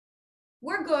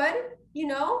 We're good. You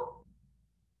know,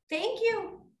 thank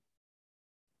you.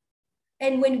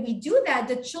 And when we do that,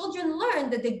 the children learn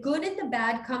that the good and the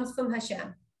bad comes from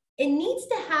Hashem. It needs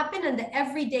to happen in the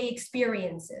everyday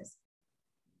experiences.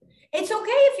 It's okay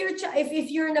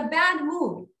if you're in a bad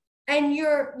mood and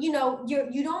you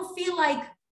don't feel like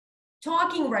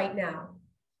talking right now.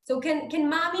 So can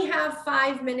mommy have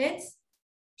 5 minutes?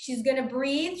 She's gonna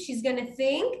breathe, she's gonna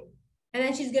think, and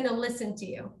then she's gonna listen to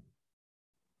you.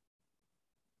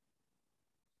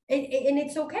 And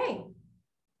it's okay.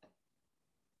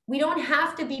 We don't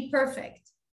have to be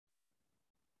perfect,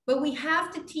 but we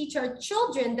have to teach our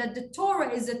children that the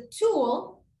Torah is a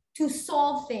tool to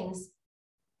solve things,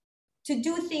 to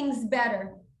do things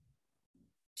better,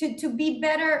 to be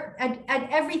better at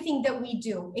everything that we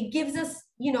do. It gives us,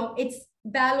 you know, it's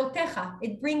ba'alotecha,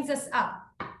 it brings us up.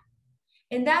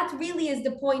 And that really is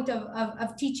the point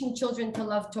of teaching children to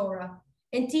love Torah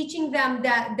and teaching them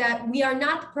that we are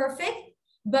not perfect,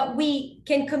 but we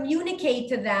can communicate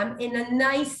to them in a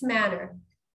nice manner.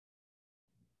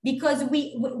 Because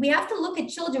we have to look at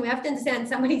children. We have to understand.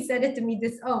 Somebody said it to me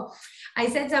I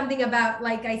said something about,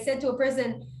 like, I said to a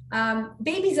person,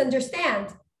 babies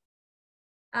understand.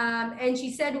 And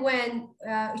she said when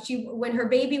her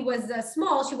baby was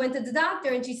small, she went to the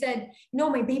doctor and she said, no,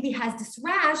 my baby has this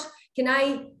rash.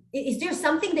 Is there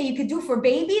something that you could do for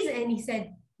babies? And he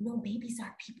said, no, babies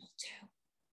are people too.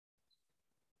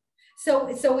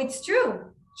 So it's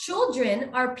true.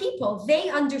 Children are people. They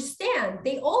understand.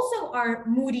 They also are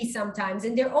moody sometimes,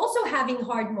 and they're also having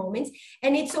hard moments.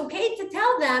 And it's okay to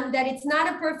tell them that it's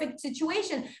not a perfect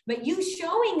situation, but you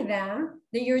showing them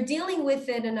that you're dealing with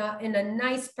it in a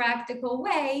nice, practical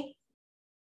way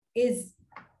is,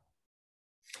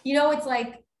 it's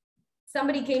like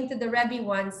somebody came to the Rebbe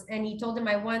once and he told him,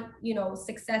 I want,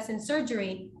 success in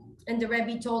surgery. And the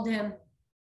Rebbe told him,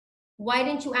 why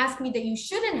didn't you ask me that you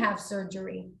shouldn't have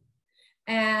surgery?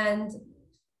 And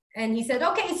he said,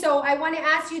 okay, so I want to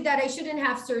ask you that I shouldn't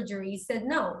have surgery. He said,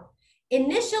 no.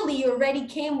 Initially, you already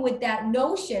came with that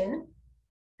notion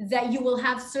that you will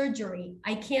have surgery.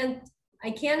 I can't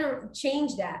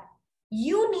change that.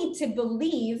 You need to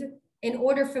believe in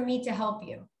order for me to help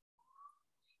you.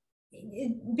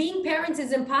 Being parents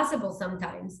is impossible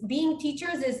sometimes. Being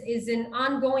teachers is an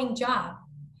ongoing job.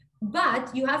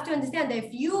 But you have to understand that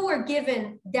if you were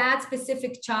given that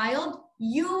specific child,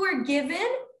 you were given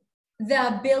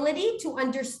the ability to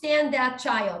understand that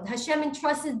child. Hashem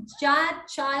entrusted that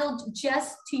child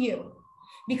just to you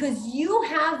because you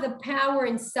have the power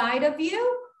inside of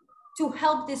you to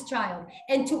help this child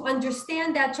and to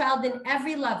understand that child in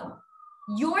every level.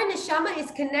 Your neshama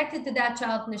is connected to that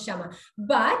child's neshama.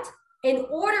 But in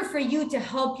order for you to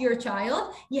help your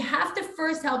child, you have to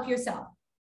first help yourself.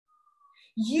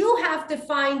 You have to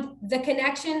find the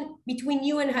connection between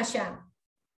you and Hashem.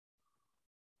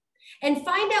 And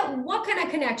find out what kind of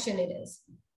connection it is.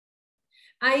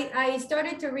 I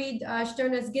started to read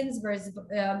Shternas Ginsburg's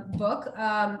book,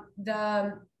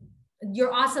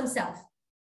 Your Awesome Self.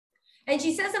 And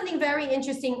she says something very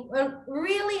interesting,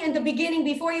 really in the beginning,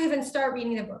 before you even start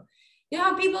reading the book.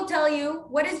 How people tell you,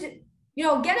 what is it?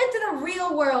 Get into the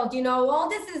real world, all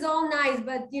this is all nice,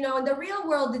 but in the real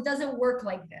world, it doesn't work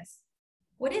like this.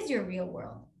 What is your real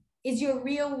world? Is your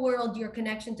real world your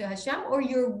connection to Hashem, or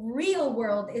your real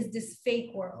world is this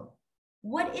fake world?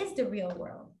 What is the real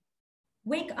world?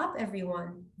 Wake up,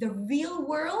 everyone. The real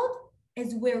world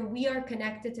is where we are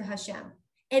connected to Hashem.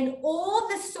 And all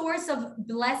the source of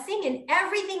blessing and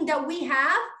everything that we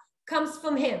have comes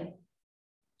from Him,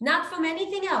 not from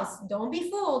anything else. Don't be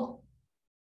fooled.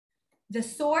 The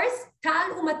source,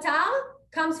 Tal Umatal,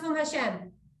 comes from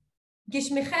Hashem.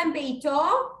 Gishmechem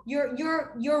beito,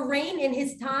 your reign in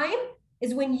His time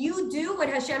is when you do what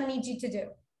Hashem needs you to do.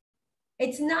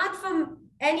 It's not from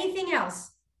anything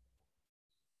else.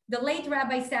 The late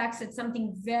Rabbi Sachs said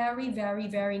something very, very,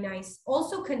 very nice,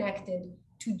 also connected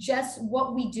to just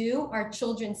what we do, our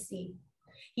children see.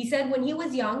 He said when he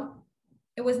was young,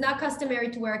 it was not customary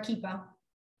to wear a kippah.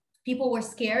 People were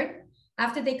scared.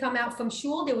 After they come out from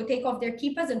shul, they would take off their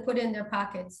kippahs and put it in their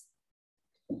pockets.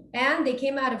 And they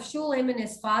came out of shul, him and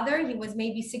his father. He was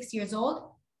maybe 6 years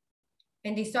old.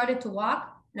 And they started to walk.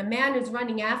 And a man is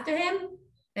running after him.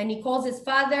 And he calls his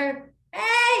father,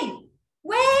 hey,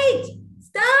 wait,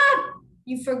 stop.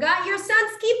 You forgot your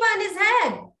son's kippah on his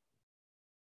head.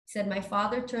 He said, my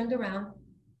father turned around.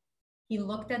 He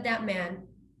looked at that man.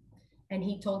 And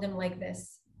he told him like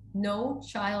this, no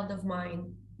child of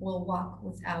mine will walk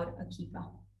without a kippah.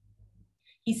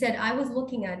 He said, I was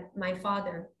looking at my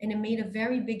father and it made a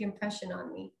very big impression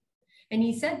on me. And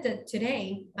he said that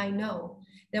today I know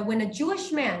that when a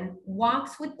Jewish man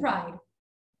walks with pride,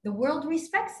 the world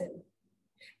respects him.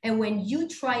 And when you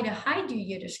try to hide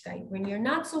your Yiddishkeit, when you're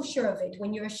not so sure of it,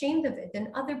 when you're ashamed of it,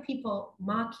 then other people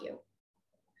mock you.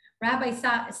 Rabbi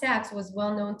Sachs was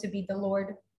well known to be the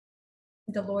Lord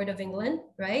of England,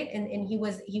 right? And he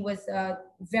was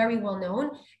very well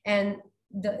known. And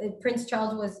Prince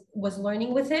Charles was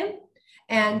learning with him.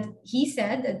 And he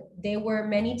said that they were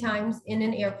many times in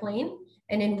an airplane.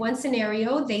 And in one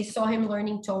scenario, they saw him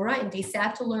learning Torah and they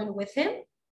sat to learn with him.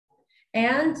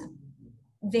 And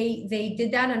they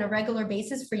did that on a regular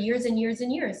basis for years and years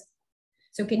and years.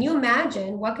 So can you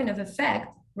imagine what kind of effect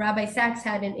Rabbi Sachs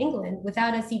had in England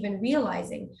without us even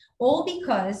realizing? All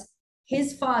because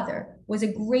his father was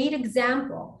a great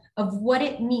example of what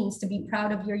it means to be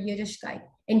proud of your Yiddishkeit.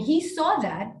 And he saw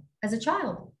that as a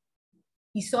child.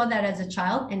 He saw that as a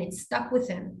child and it stuck with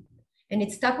him. And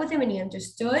it stuck with him and he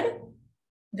understood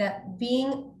that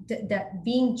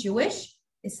being Jewish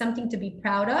is something to be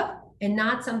proud of and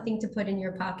not something to put in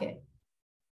your pocket.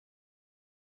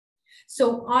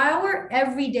 So our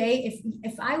everyday,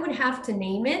 if I would have to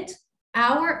name it,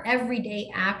 our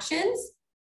everyday actions,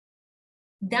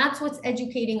 that's what's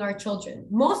educating our children.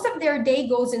 Most of their day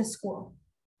goes in school.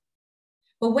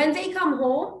 But when they come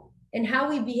home, and how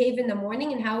we behave in the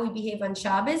morning and how we behave on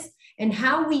Shabbos and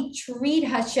how we treat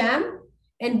Hashem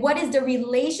and what is the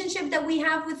relationship that we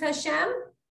have with Hashem,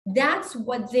 that's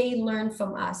what they learn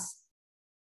from us.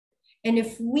 And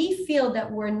if we feel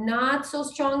that we're not so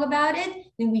strong about it,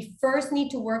 then we first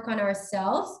need to work on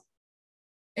ourselves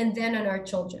and then on our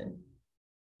children.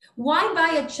 Why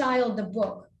buy a child a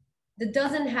book that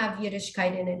doesn't have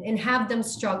Yiddishkeit in it and have them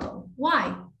struggle?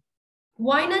 Why?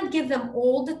 Why not give them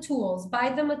all the tools, buy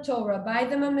them a Torah, buy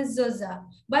them a mezuzah,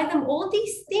 buy them all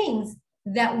these things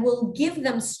that will give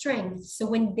them strength. So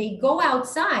when they go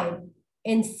outside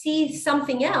and see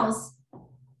something else,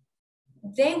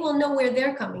 they will know where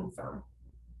they're coming from.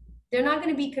 They're not going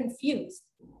to be confused.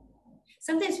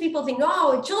 Sometimes people think,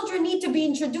 oh, children need to be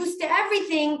introduced to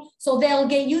everything so they'll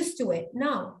get used to it.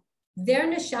 No,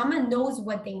 their neshama knows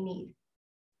what they need.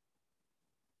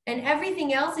 And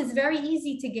everything else is very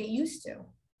easy to get used to.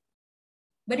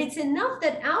 But it's enough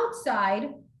that outside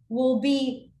will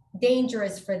be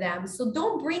dangerous for them. So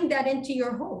don't bring that into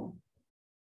your home.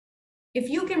 If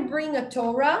you can bring a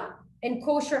Torah and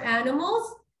kosher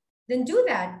animals, then do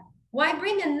that. Why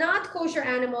bring a not kosher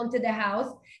animal into the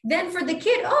house? Then for the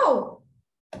kid, oh,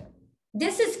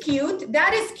 this is cute.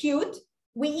 That is cute.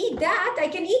 We eat that. I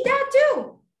can eat that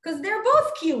too, because they're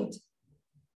both cute.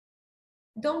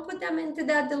 Don't put them into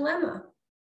that dilemma.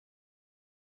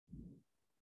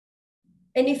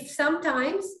 And if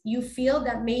sometimes you feel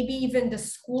that maybe even the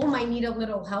school might need a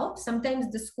little help,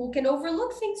 sometimes the school can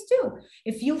overlook things too.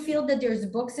 If you feel that there's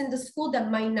books in the school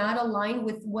that might not align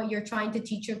with what you're trying to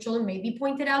teach your children, maybe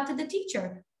point it out to the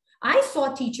teacher. I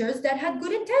saw teachers that had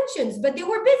good intentions, but they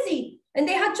were busy and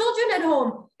they had children at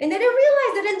home. And they didn't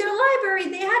realize that in their library,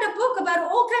 they had a book about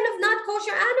all kinds of not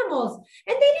kosher animals.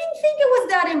 And they didn't think it was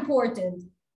that important.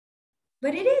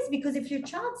 But it is, because if your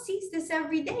child sees this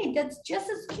every day, that's just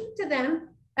as cute to them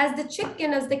as the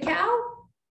chicken, as the cow,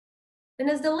 and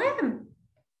as the lamb.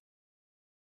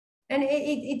 And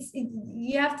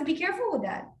you have to be careful with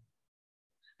that.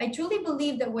 I truly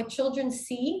believe that what children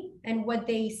see and what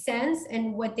they sense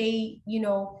and what they,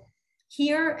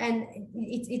 hear, and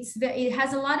it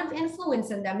has a lot of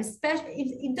influence on them. Especially,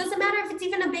 it doesn't matter if it's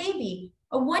even a baby,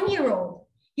 a 1-year-old.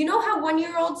 You know how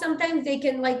 1-year-olds sometimes they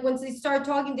can, like, once they start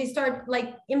talking, they start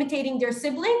like imitating their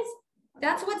siblings?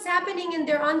 That's what's happening in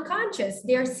their unconscious.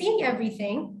 They're seeing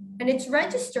everything and it's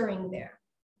registering there.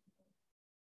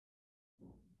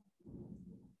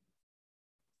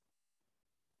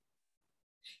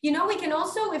 We can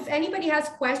also, if anybody has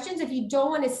questions, if you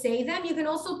don't want to say them, you can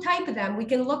also type them. We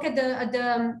can look at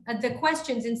the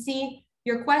questions and see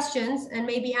your questions and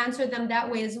maybe answer them that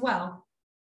way as well.